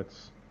about it.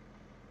 Let's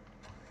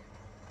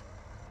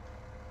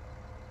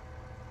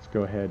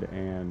go ahead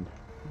and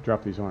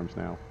drop these arms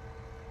now.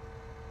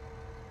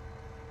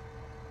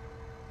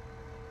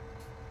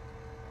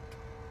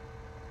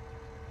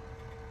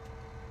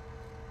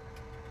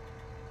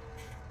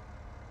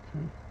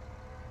 Okay.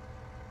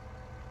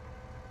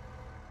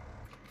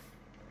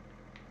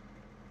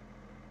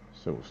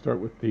 So we'll start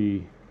with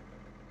the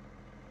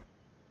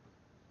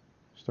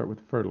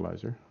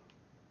fertilizer.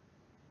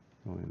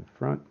 Going in the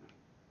front,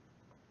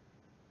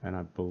 and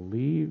I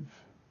believe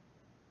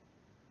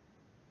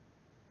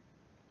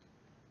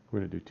we're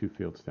going to do 2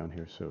 fields down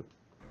here, so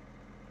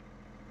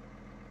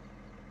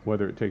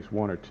whether it takes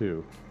 1 or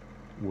 2,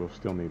 we'll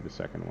still need the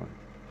second one.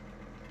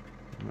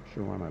 I'm not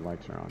sure why my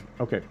lights are on.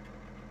 Okay.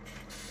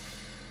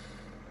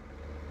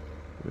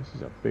 This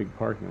is a big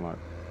parking lot.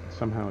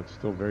 Somehow it's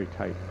still very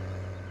tight.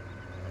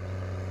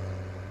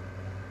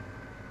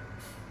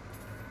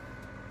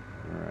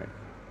 All right.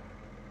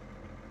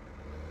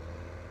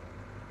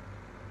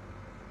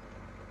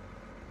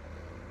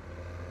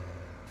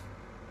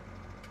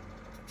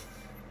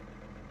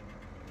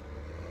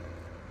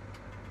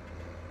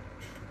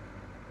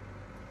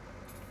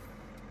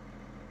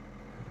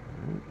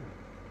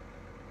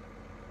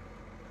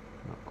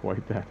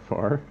 quite that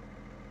far.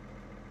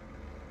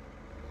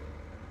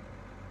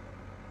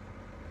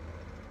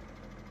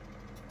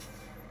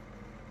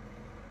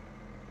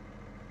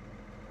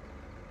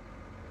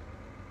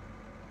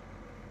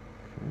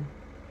 Okay.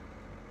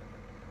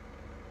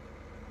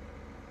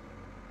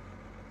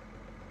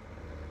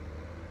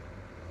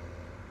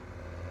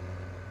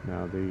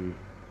 Now the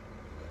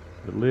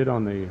lid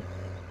on the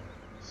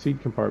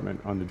seed compartment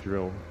on the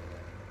drill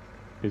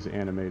is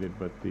animated,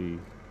 but the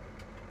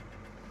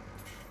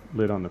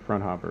lid on the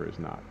front hopper is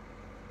not.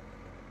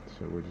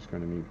 So we're just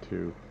going to need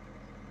to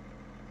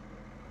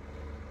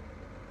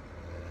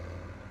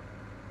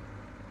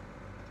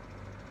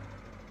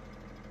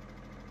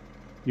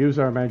use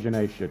our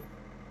imagination.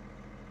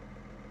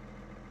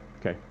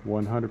 Okay,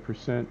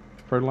 100%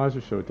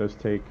 fertilizer, so it does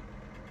take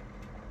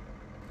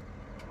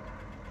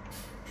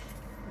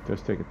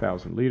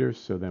 1,000 liters,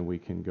 so then we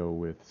can go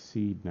with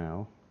seed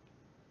now.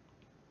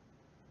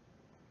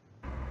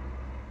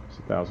 It's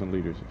 1,000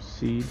 liters of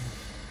seed.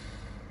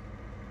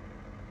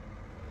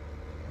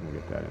 We'll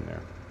get that in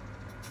there.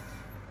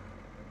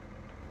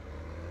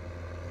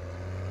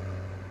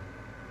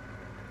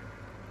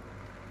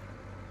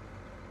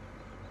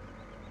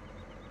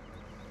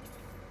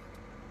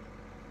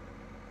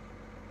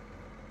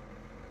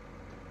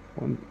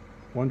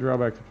 One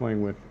drawback to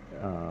playing with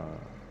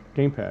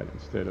gamepad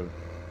instead of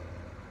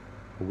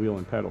a wheel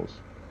and pedals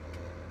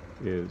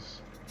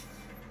is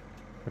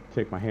I have to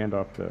take my hand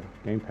off the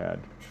gamepad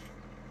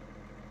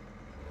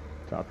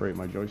to operate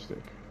my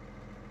joystick.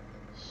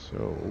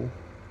 So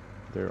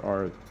there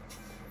are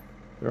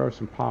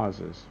some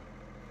pauses.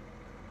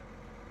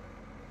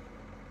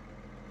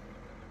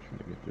 Trying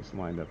to get this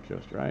lined up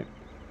just right.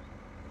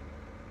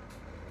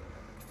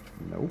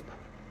 Nope.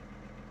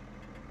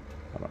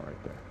 How about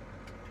right there?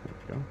 There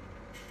we go.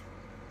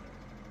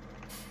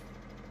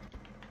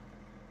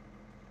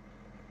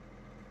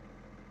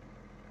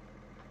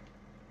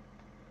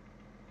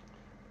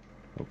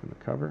 Open the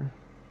cover.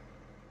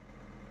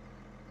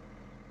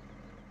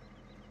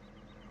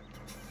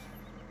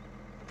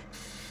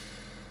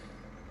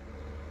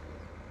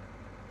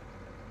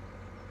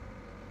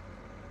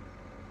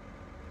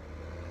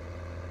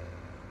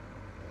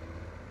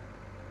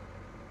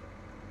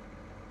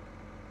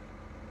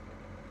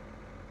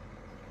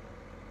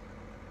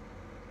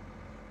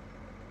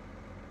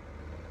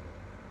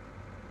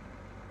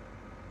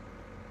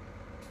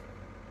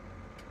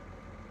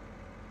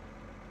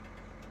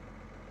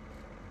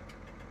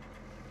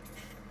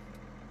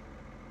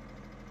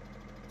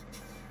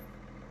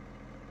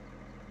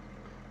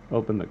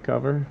 Open the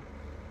cover.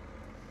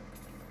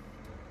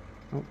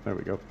 Oh, there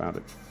we go, found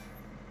it.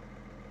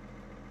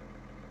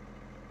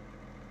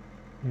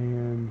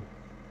 And,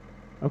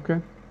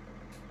 okay.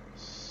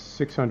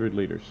 600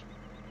 liters.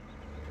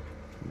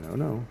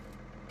 No.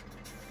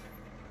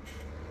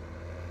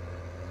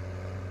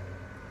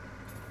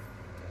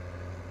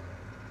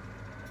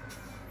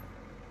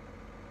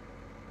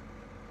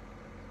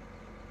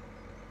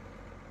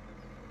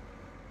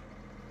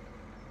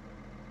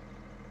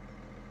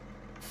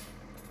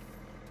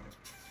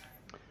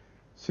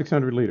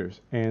 600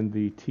 liters, and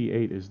the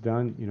T8 is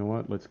done. You know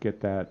what? Let's get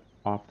that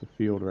off the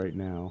field right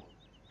now.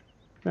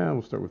 Now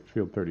we'll start with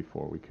field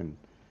 34. We can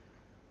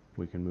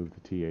move the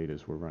T8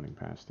 as we're running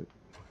past it.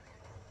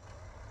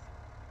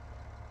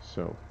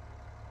 So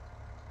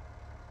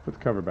put the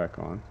cover back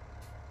on,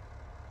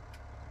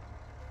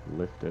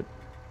 lift it,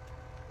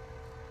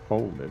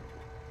 fold it,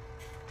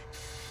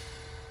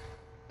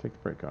 take the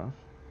brake off.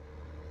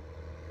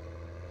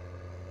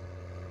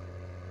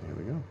 There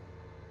we go.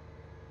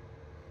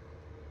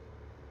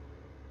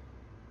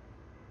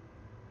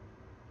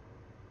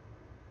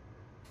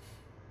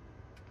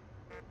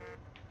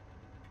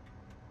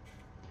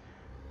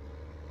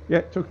 Yeah,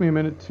 it took me a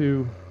minute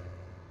to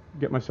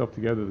get myself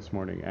together this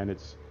morning, and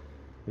it's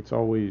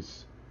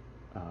always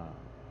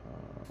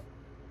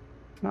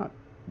not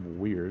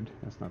weird.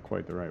 That's not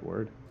quite the right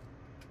word.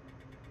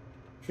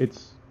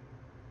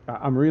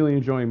 I'm really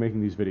enjoying making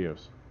these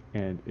videos,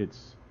 and it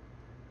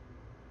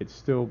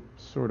still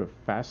sort of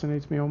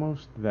fascinates me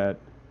almost that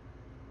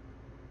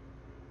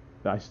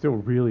I still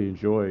really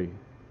enjoy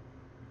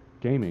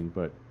gaming,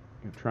 but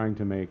trying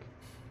to make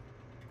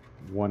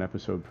one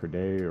episode per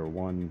day or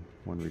one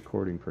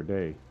recording per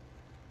day,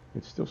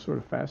 it's still sort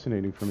of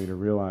fascinating for me to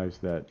realize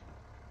that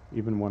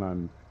even when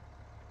I'm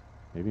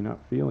maybe not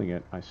feeling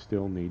it, I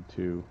still need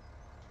to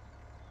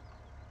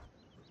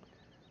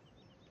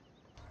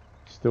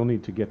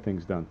get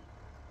things done.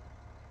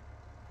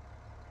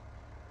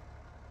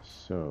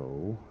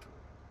 So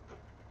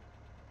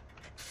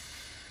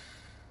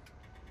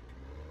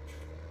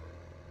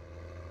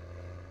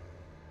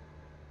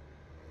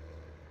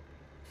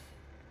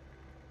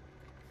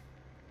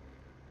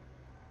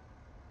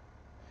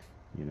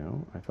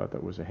I thought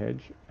that was a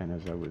hedge, and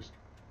as I was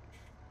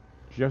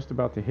just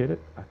about to hit it,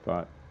 I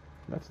thought,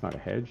 that's not a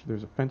hedge,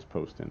 there's a fence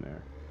post in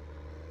there.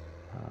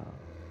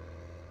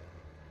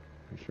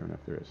 Sure enough,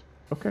 there is.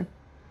 Okay.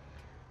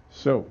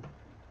 So,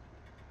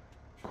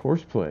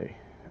 course play.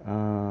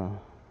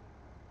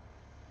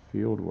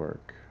 Field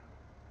work.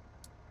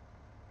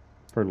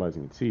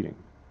 fertilizing and seeding.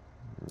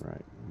 All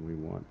right, we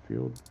want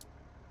field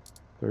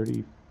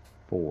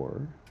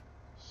 34,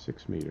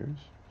 6 meters,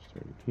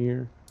 starting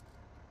here,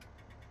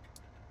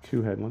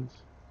 2 headlands,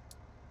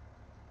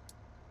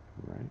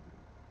 right,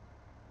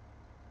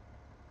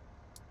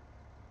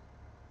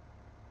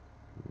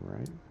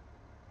 right.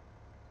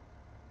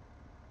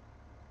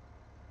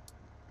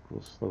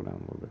 We'll slow down a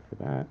little bit for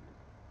that.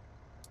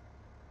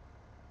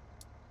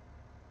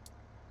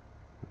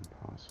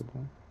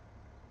 Impossible.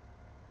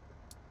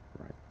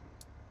 Right.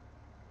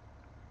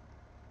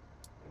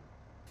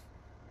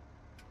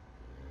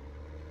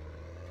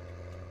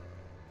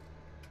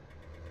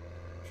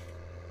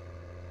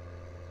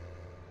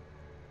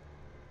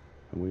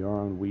 And we are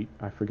on wheat.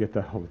 I forget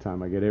that all the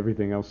time. I get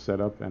everything else set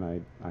up and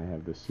I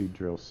have the seed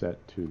drill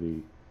set to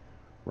the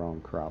wrong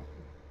crop.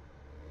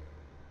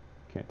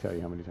 Can't tell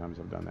you how many times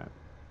I've done that.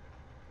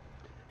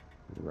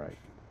 Right.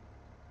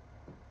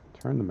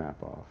 Turn the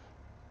map off.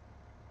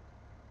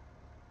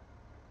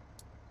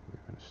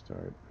 We're going to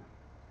start.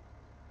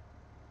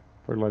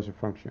 Fertilizer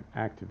function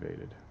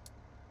activated.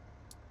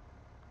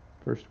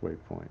 First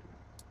waypoint.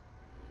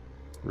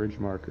 Ridge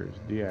markers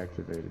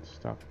deactivated.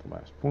 Stop at the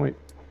last point.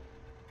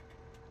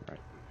 Right.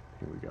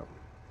 Here we go.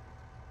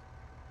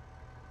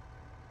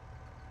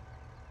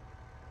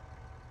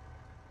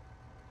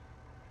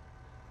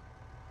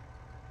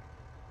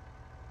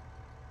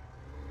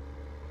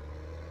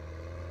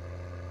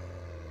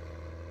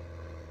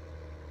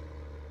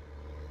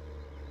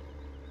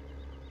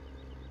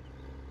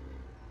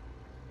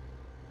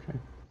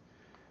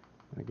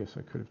 I guess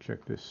I could have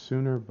checked this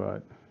sooner,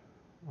 but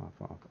off,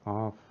 off,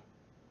 off,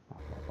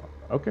 off, off,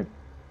 off. Okay.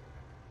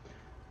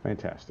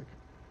 Fantastic.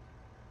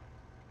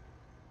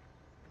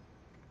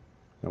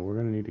 Now we're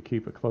going to need to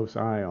keep a close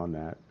eye on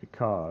that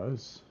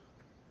because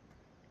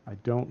I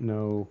don't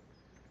know,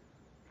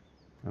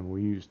 and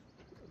we used,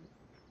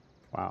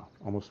 wow,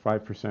 almost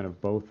 5%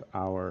 of both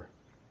our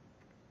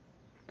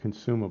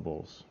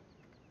consumables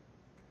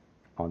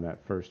on that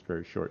first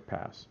very short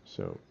pass.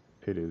 So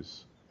it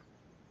is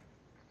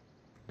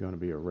going to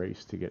be a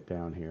race to get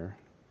down here.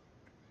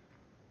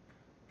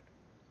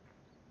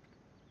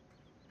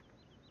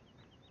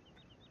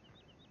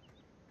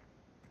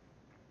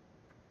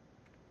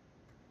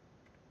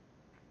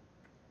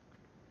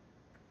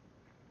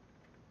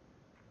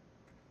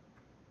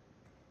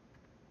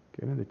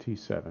 Get into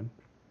T7.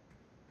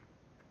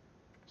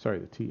 Sorry,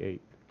 the T8.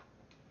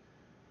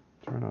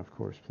 Turn off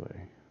course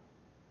play.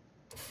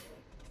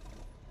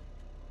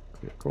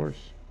 Clear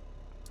course.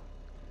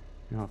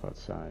 Get off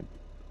outside.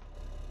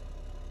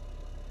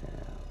 Yeah.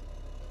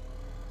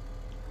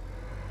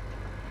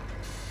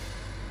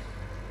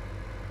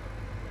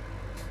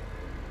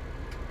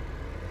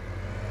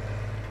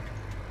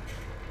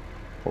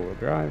 Four-wheel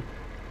drive.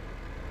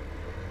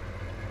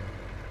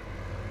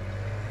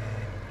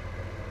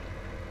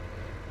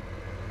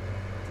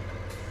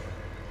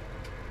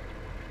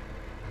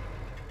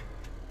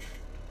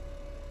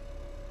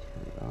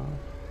 Turn it off.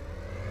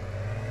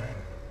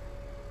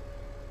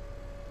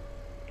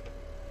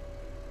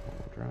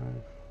 Four-wheel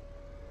drive.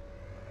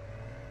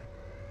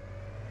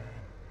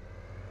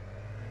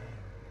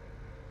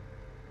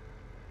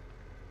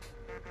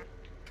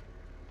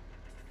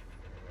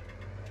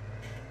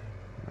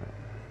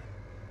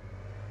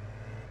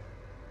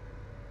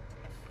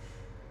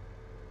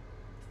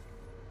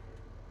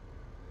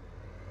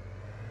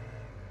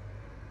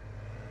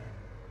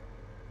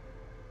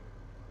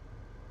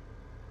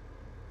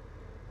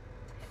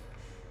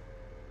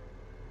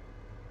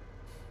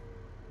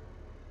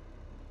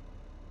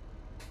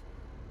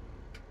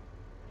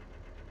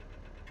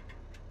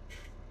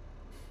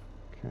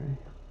 Okay.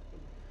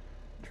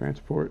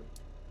 Transport.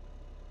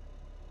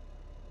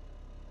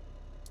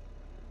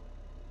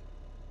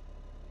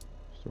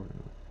 Stored in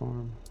a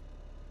farm.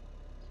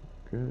 It's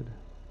all good.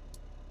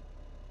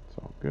 It's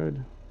all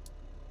good.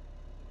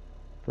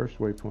 First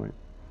waypoint.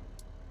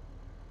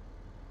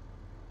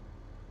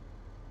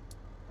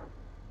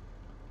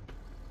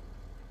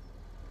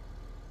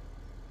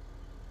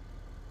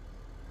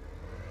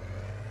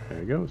 There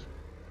he goes.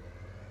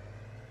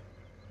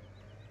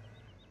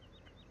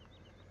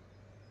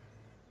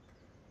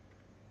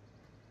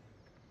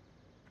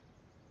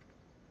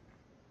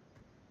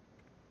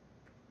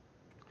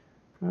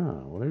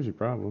 Ah, well, there's your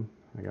problem.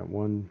 I got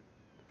one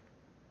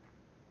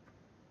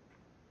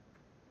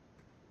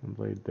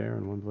blade there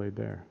and one blade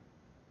there.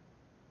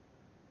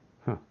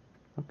 Huh.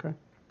 Okay.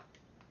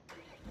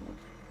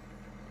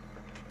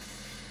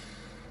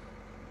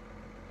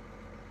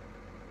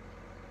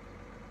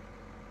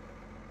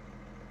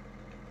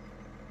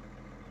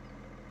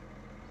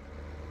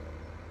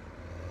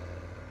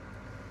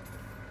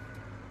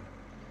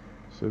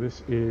 So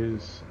this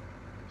is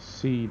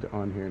seed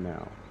on here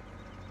now,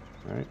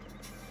 right?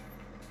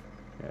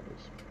 Yeah, it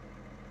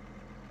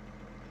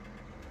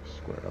is.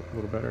 Square it up a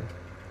little better.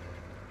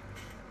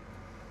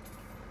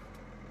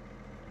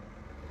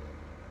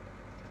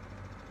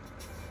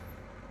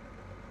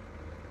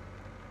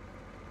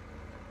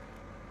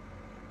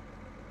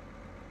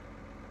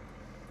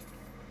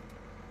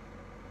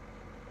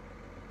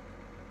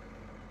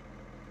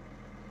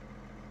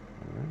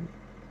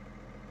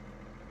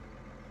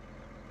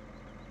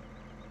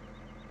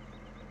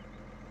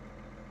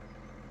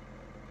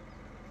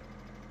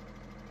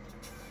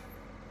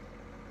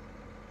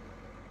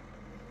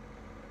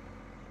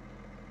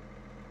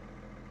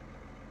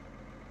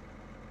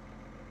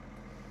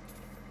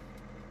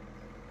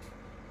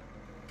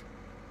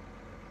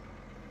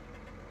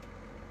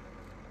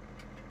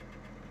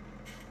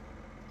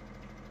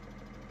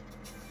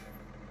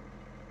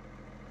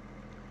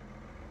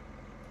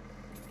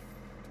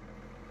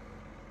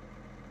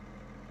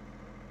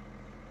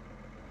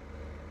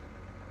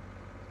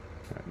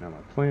 Alright, now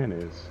my plan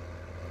is,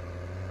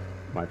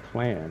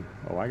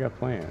 oh, I got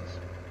plans.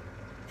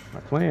 My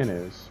plan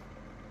is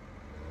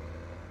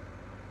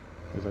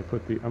I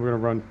put I'm going to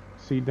run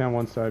seed down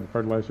one side and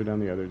fertilizer down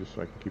the other just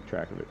so I can keep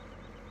track of it.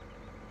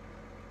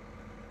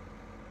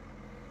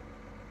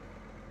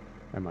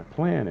 And my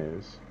plan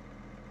is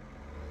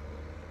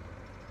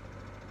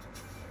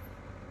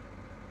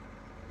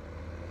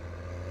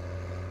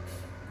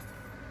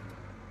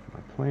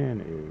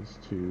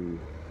to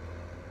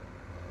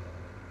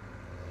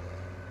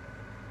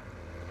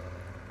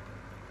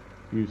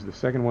use the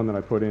second one that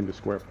I put in to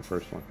square up the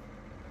first one.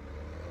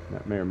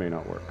 That may or may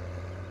not work.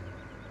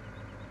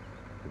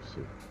 Let's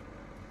see.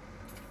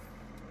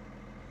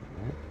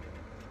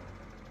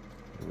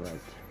 Right.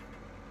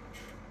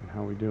 And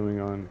how are we doing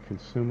on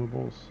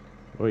consumables?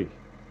 Oi.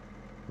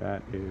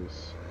 That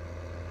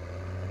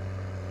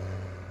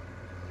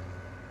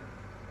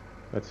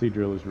seed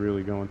drill is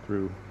really going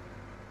through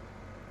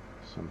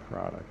some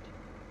product.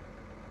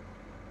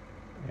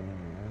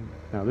 And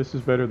now this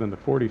is better than the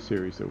 40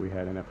 series that we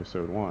had in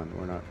episode 1.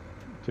 We're not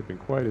tipping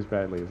quite as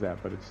badly as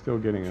that, but it's still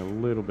getting a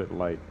little bit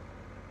light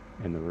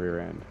in the rear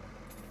end.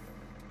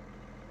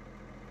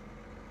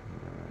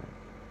 Alright.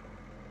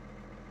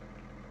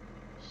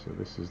 So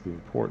this is the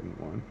important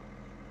one,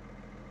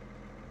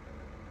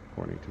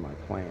 according to my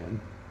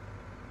plan.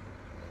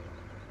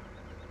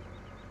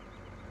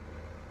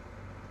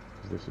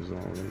 This is all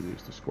we're going to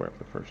use to square up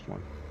the first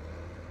one.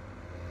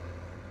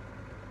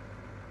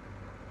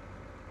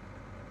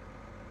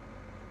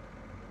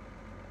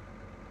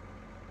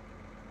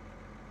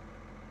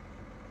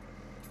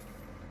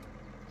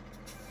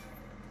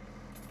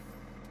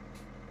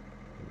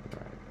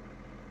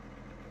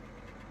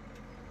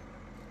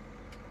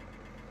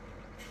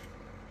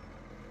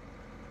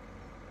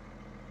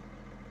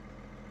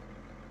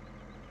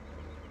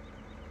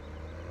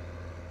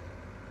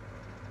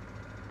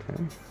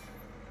 Okay.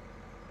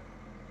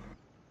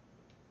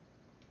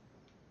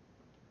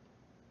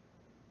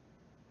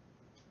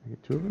 I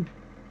get 2 of them?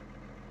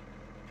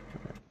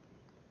 Okay.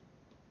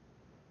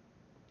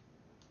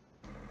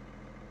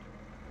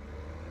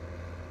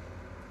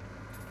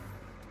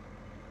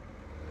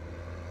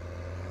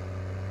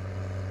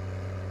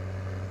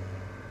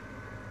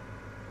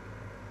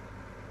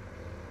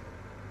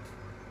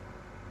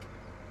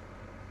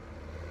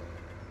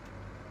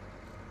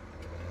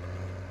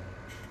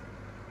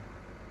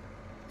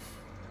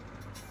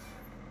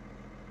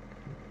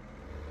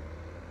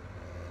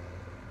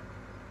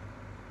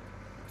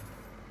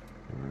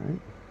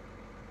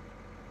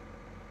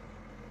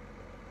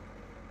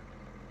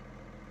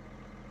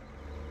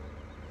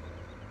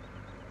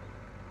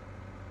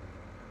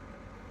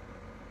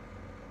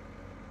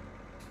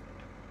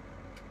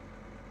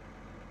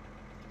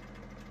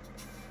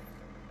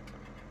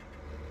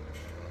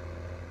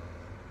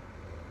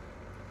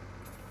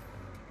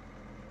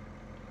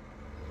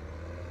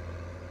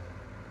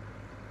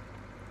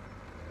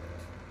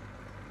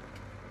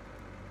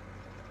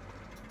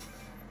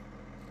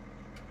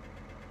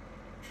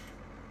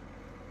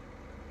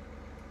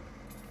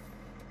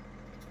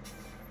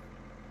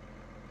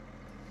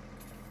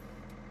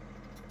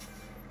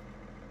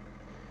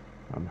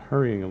 I'm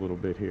hurrying a little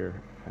bit here,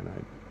 and I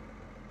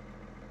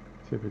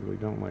typically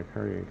don't like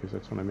hurrying because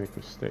that's when I make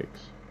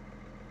mistakes.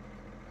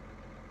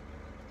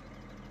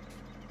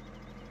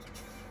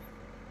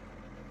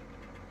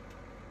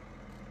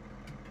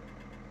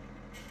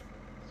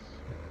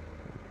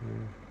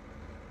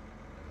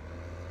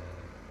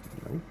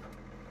 Nope.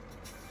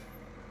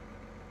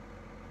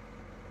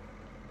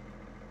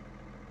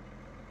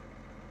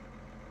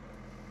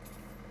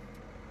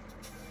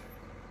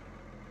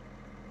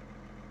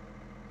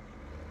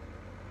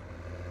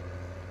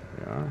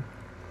 There we are.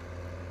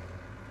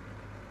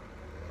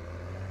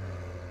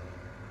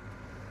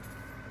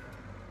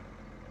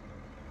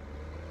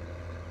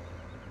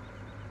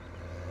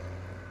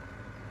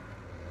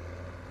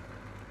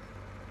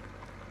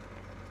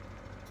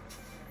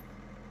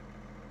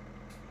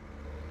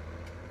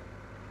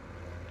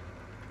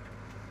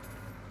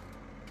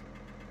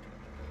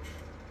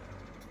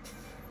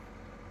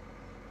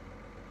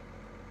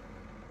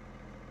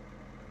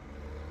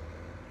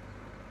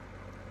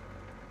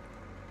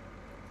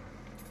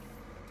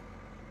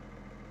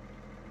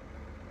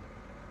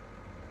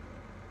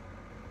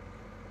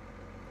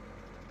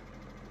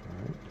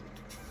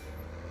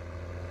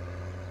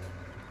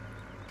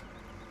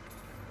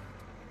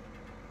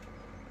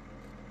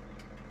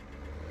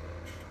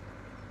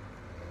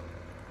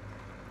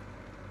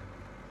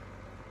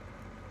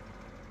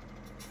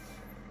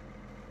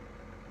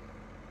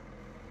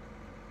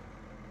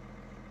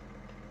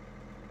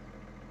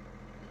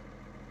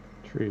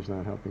 Tree is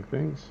not helping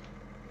things.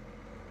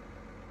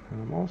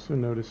 And I'm also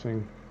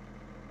noticing,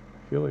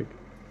 I feel like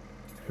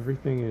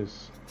everything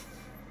is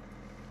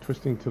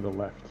twisting to the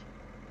left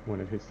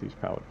when it hits these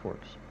pallet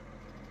forks.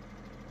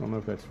 Don't know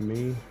if that's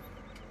me.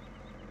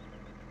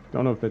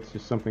 Don't know if that's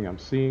just something I'm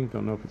seeing.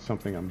 Don't know if it's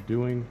something I'm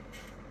doing.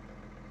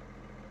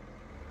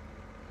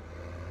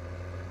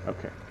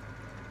 Okay.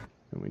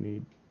 And we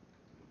need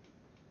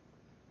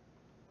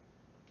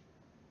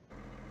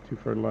to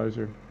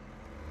fertilizer.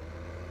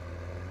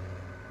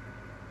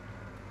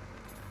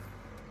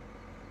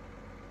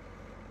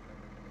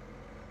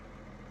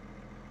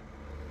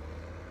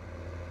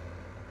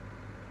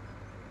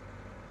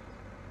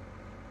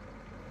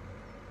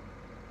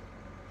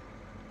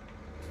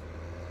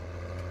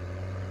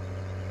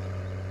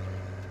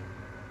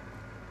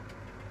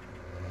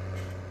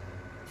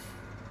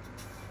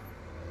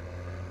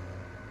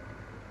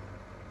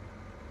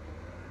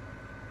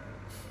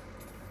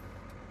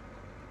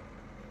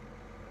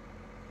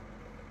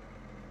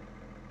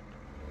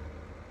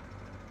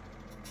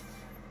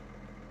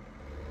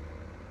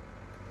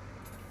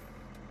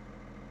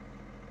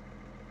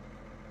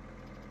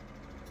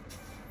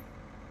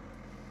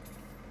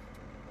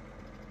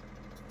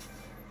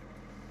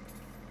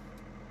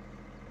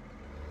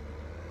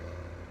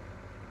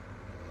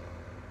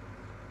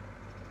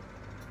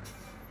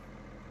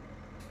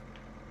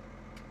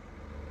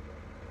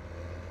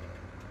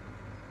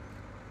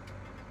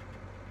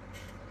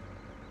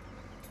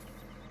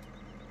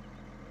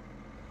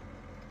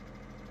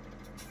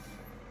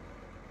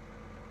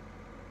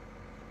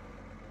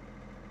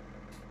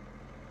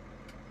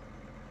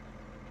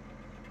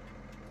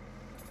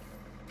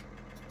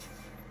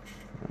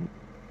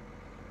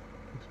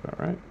 All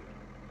right.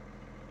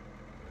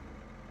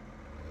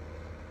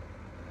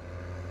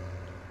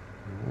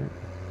 All right.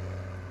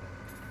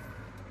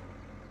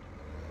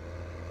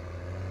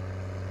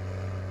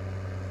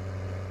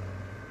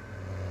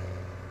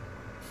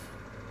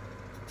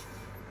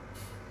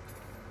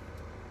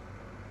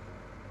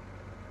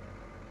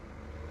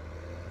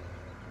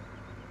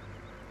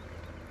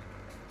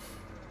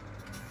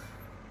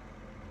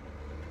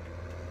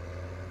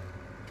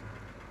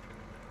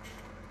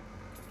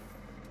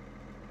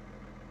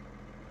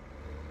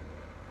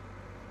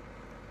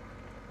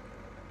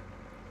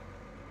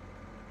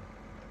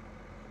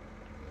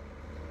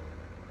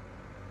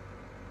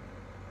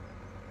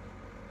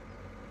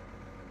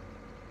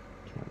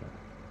 Trying to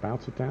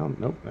bounce it down.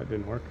 Nope, that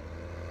didn't work.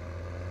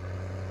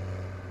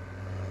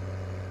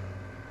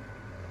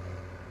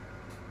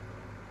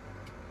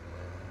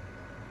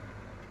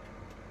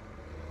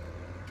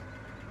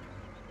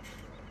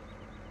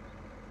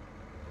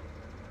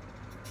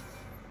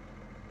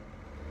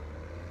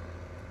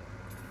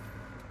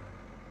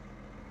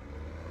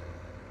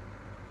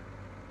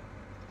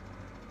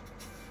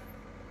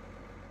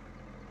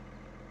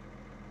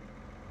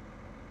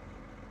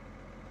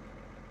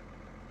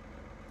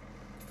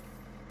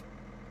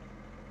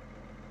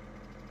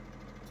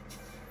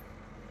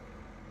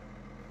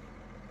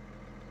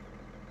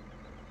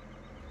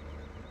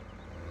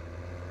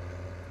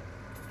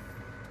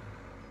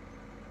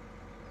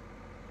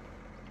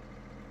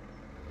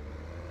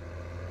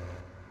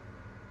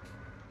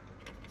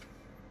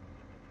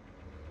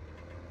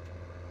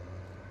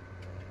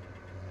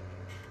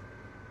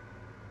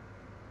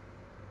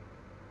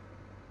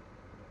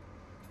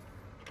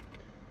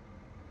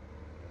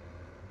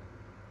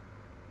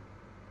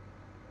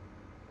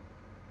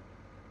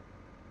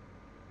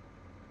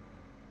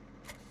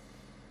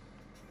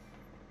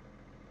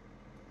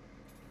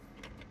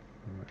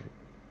 All right.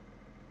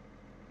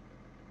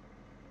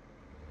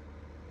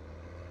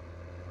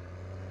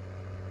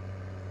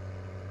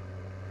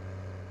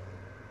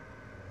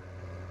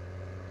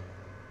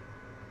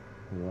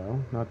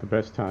 Well, not the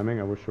best timing.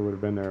 I wish I would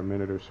have been there a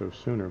minute or so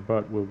sooner,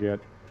 but we'll get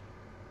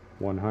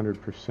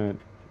 100%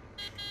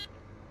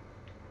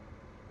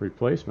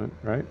 replacement,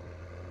 right?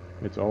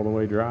 It's all the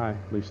way dry,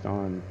 at least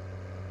on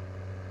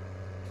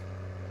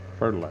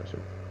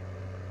fertilizer.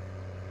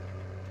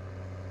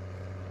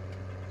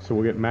 So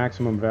we'll get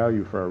maximum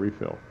value for our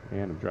refill.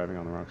 And I'm driving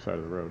on the wrong side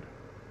of the road.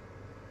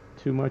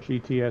 Too much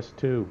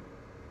ETS2.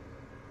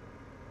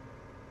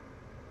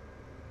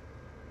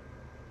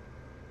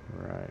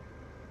 Right.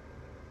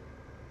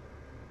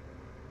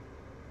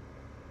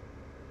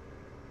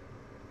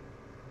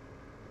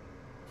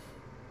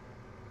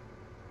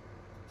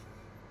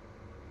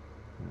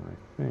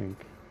 I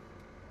think.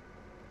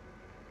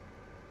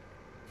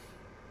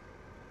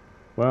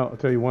 Well, I'll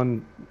tell you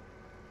one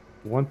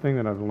thing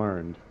that I've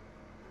learned.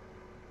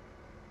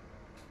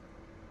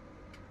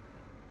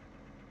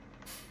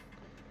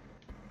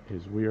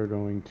 Is we are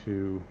going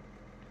to,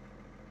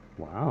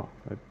 wow,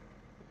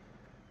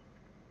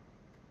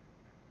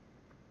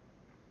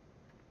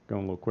 going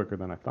a little quicker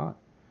than I thought.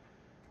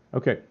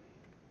 Okay.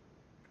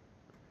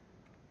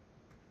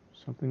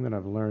 Something that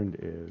I've learned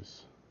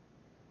is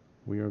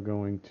we are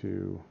going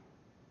to,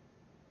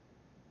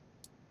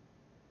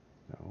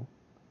 no,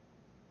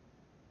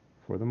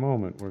 for the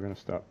moment, we're going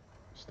to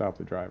stop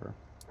the driver.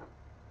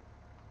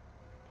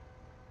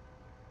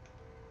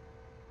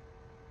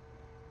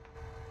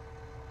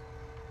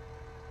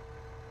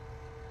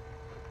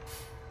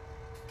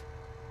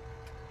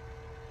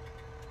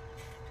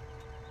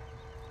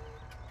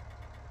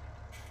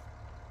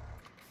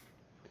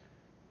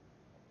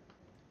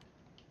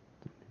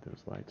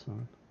 Those lights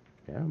on.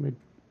 Yeah, I made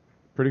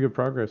pretty good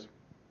progress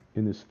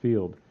in this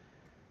field.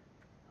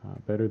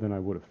 Better than I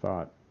would have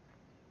thought.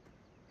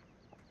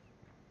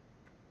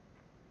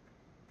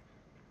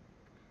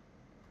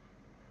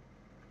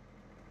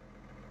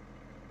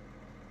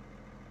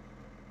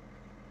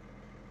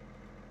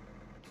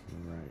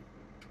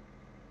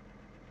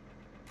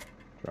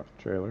 Drop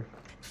the trailer.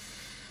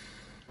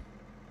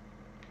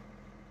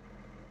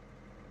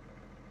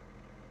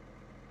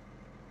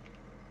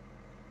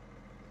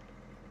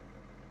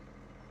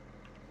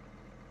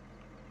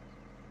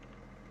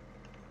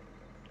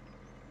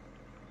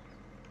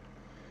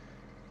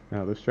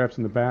 Now those straps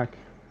in the back,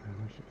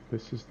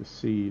 this is the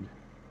seed,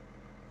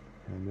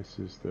 and this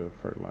is the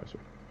fertilizer.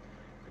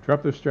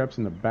 Drop those straps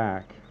in the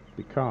back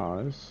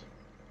because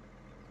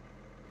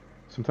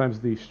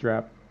sometimes the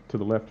strap to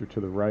the left or to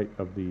the right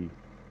of the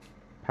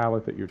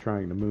pallet that you're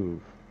trying to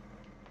move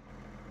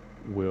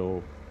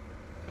will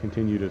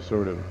continue to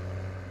sort of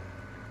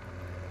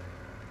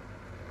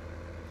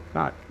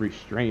not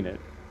restrain it,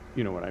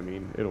 you know what I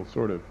mean. It'll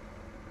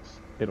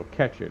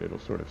catch it, it'll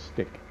sort of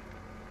stick.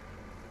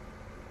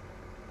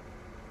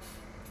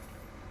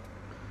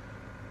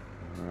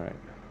 Alright.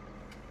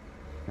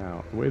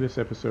 Now, the way this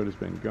episode has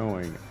been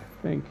going,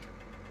 I think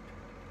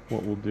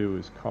what we'll do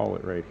is call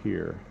it right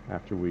here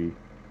after we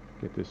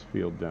get this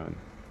field done.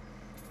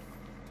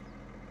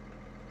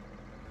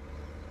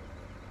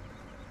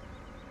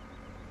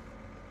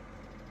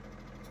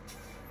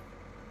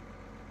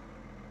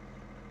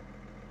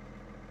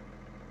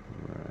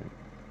 Right.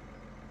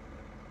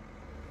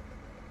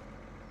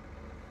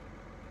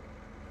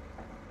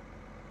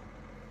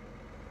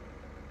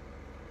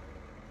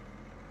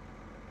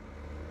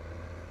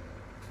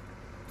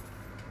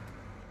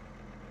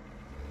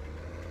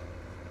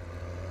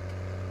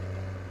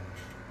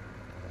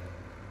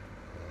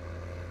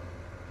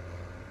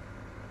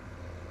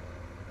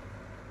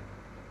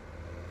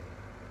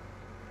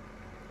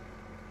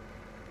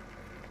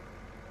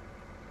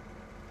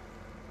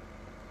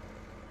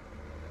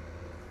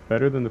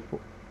 Better than the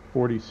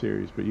 40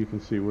 series, but you can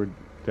see we're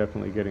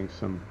definitely getting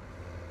some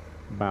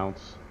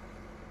bounce.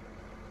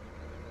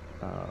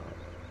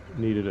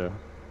 Needed a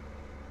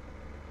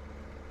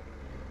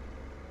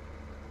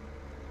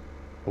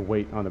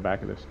weight on the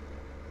back of this.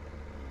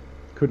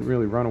 Couldn't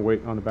really run a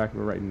weight on the back of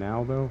it right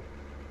now though,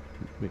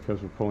 because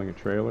we're pulling a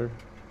trailer,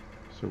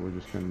 so we're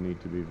just going to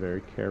need to be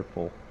very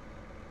careful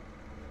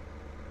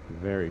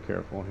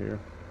here.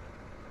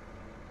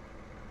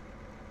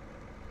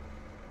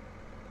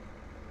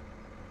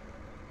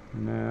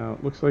 Now,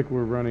 it looks like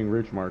we're running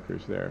ridge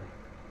markers there,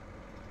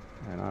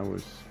 and I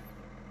was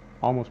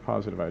almost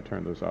positive I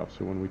turned those off,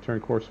 so when we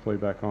turn course play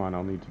back on,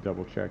 I'll need to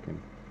double check and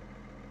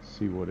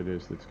see what it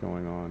is that's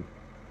going on.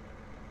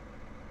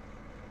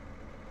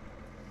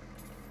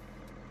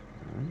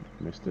 Alright,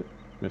 missed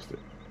it.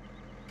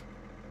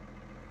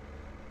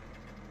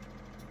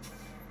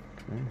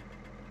 Okay.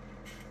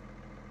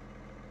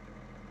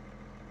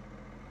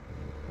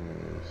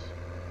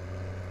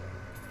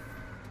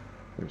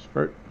 There's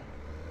Fert.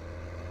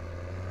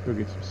 Go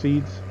get some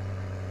seeds.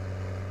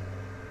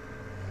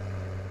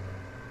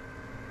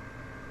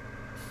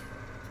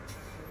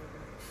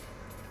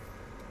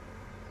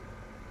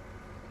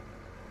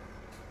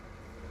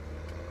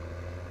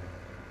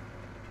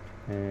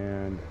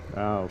 And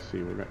I'll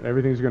see.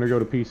 Everything's going to go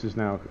to pieces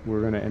now.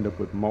 We're going to end up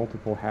with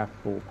multiple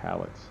half-full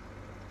pallets.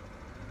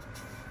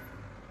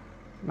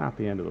 Not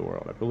the end of the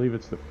world. I believe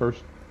it's the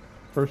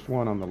first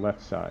one on the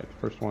left side.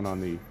 First one on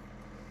the...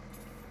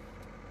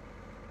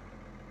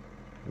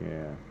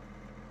 Yeah.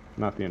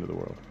 Not the end of the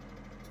world.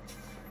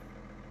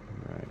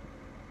 Alright.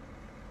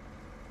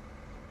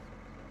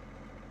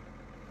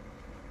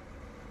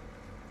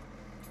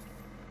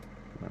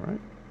 Alright.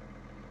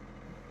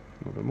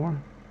 A little bit more.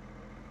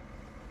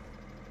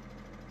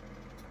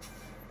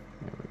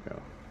 There we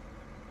go.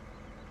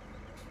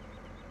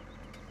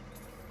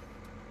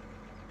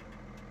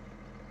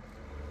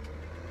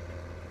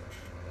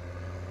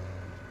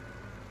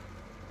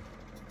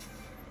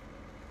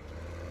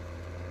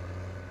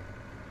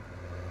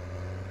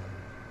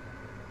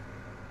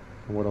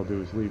 And what I'll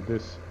do is leave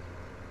this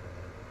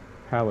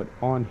pallet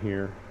on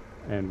here,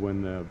 and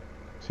when the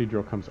seed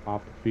drill comes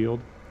off the field,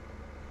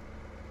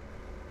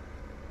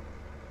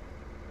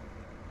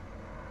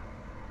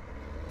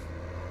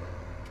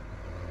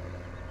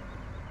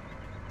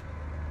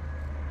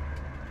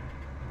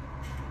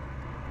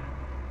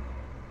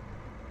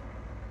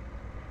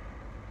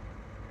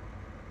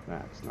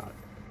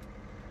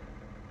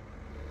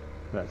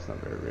 that's not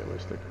very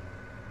realistic.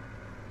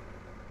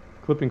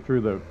 Clipping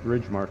through the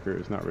ridge marker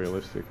is not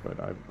realistic, but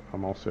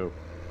I'm also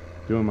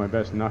doing my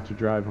best not to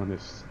drive on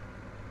this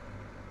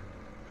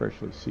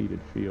freshly seeded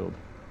field.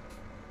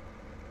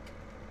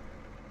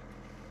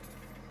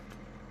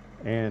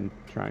 And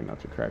trying not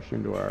to crash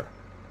into our...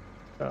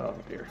 Oh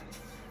dear.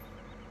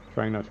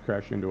 Trying not to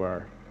crash into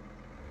our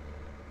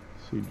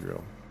seed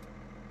drill.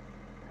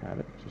 Had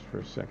it just for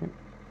a second.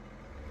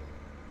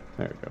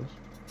 There it goes.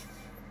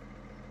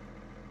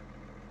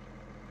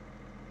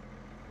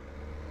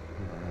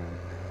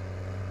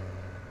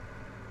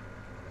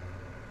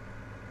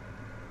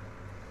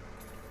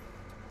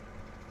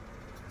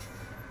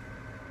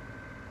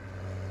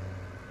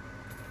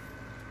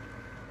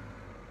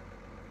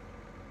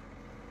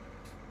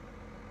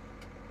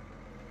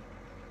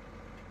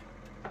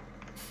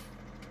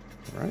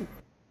 Right?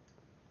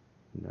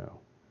 No,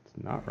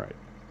 it's not right.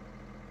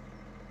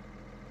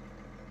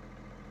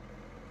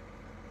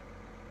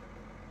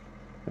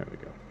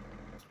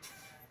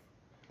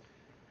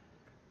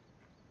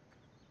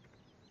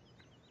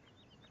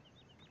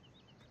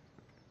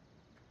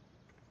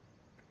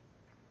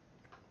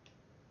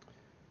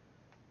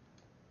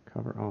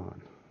 Cover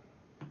on.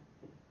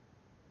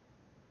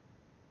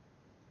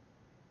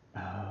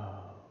 Oh.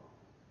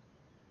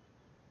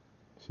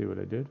 See what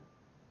I did?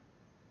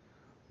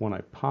 When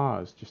I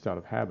paused, just out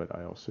of habit,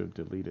 I also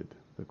deleted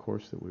the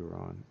course that we were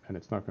on. And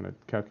it's not going to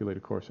calculate a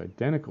course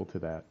identical to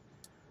that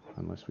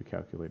unless we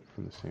calculate it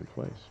from the same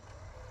place.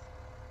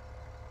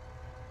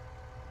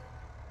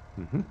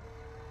 Mm-hmm.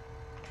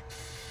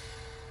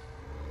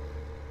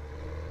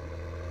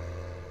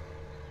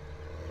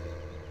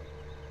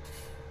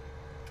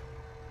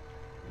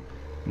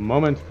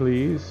 Moment,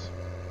 please.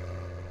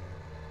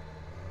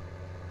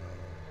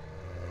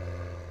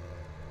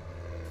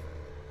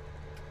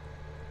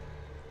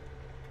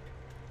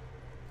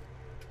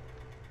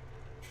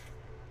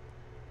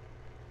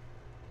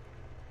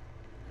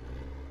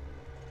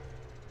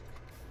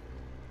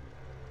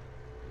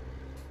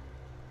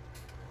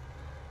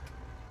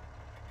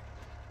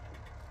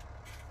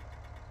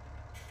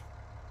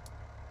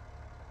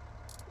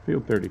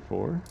 Field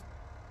 34.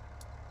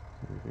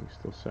 Everything's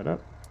still set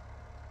up.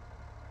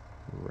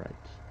 Right.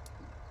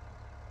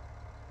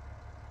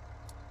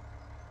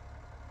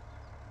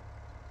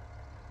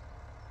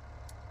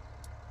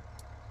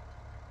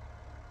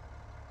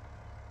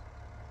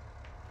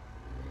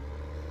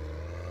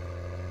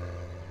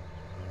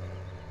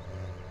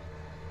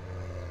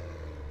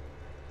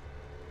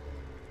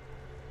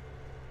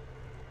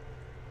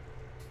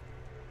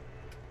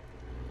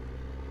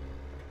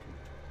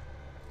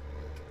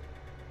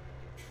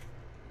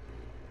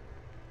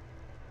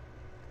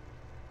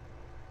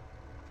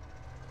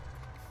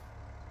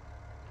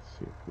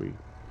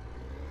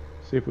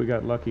 See if we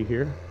got lucky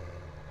here.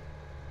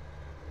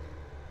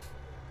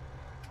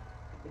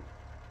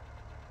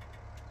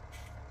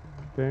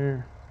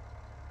 There.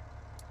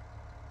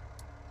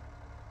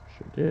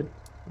 Sure did.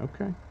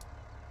 Okay.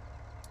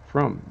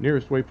 From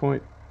nearest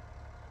waypoint,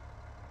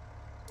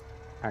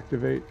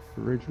 activate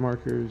ridge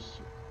markers,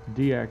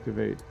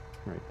 deactivate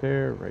right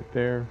there, right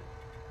there.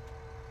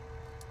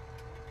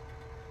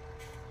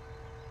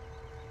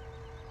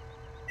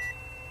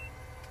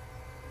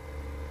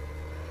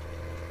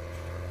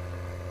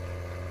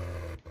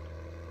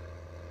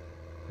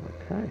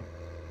 Okay.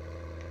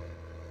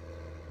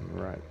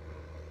 Right.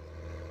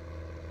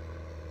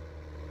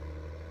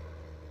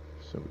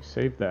 So we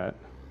saved that.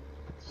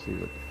 Let's see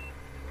what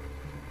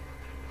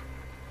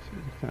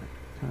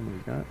time we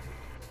got.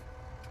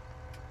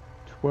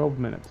 12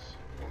 minutes.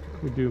 What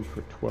can we do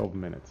for 12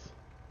 minutes?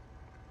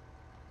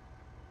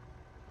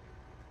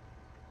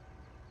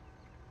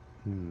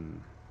 So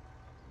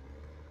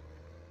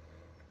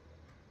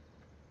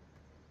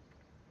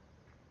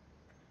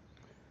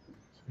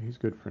he's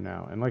good for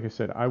now. And like I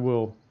said,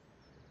 I'll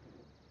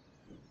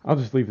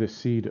just leave this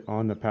seed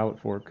on the pallet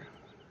fork,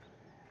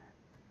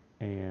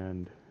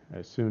 and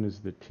as soon as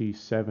the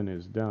T7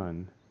 is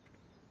done,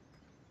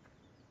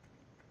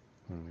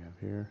 what do we have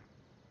here?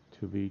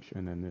 2 of each,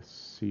 and then this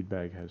seed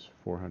bag has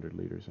 400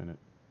 liters in it.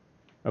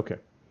 Okay,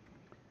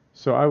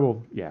 so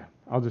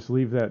I'll just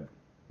leave that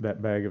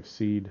bag of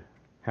seed,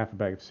 half a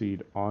bag of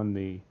seed, on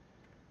the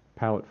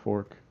pallet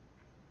fork,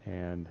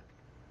 and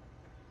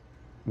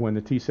when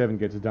the T7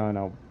 gets done,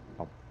 I'll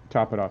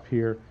top it off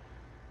here,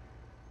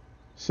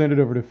 send it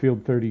over to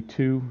field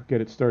 32,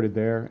 get it started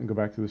there, and go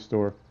back to the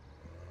store,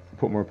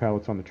 put more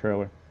pallets on the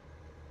trailer,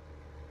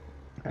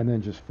 and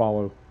then just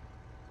follow,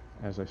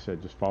 as I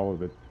said, just follow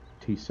the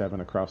T7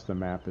 across the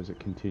map as it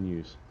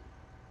continues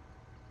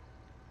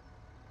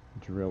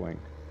drilling.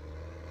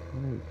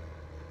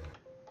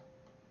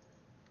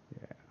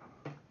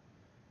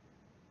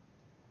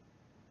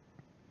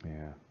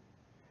 Yeah.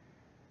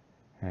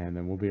 And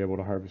then we'll be able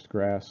to harvest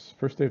grass.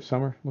 First day of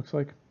summer, looks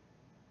like.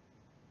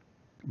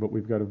 But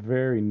we've got a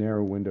very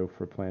narrow window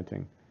for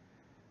planting.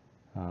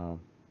 So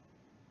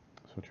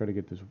I'll try to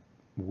get this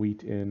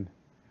wheat in.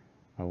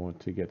 I want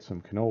to get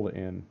some canola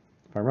in.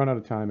 If I run out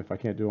of time, if I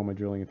can't do all my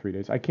drilling in 3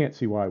 days, I can't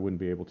see why I wouldn't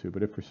be able to,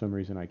 but if for some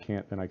reason I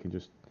can't, then I can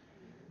just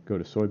go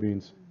to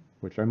soybeans,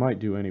 which I might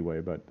do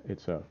anyway, but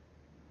it's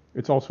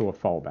also a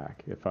fallback.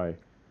 If I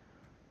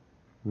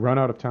run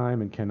out of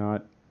time and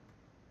cannot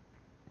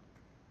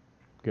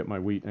get my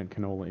wheat and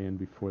canola in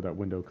before that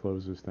window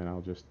closes, then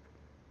I'll just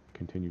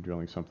continue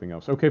drilling something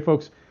else. Okay,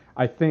 folks,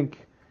 I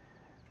think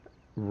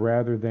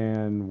rather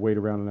than wait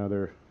around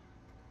another,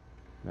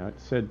 now it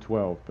said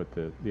 12, but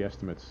the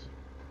estimates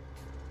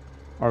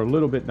are a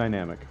little bit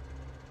dynamic.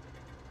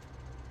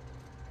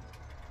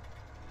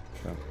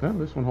 So, well,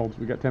 this one holds.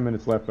 We got 10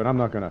 minutes left, but I'm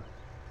not going to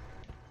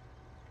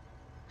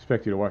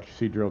expect you to watch your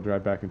seed drill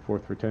drive back and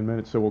forth for 10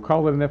 minutes. So we'll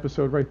call it an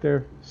episode right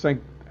there.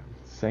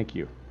 Thank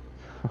you.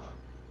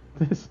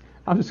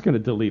 I'm just going to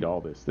delete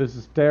all this. This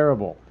is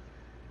terrible.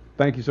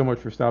 Thank you so much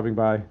for stopping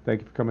by.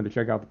 Thank you for coming to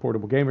check out the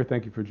Portable Gamer.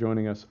 Thank you for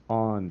joining us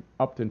on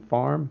Upton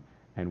Farm,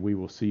 and we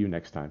will see you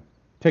next time.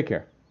 Take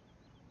care.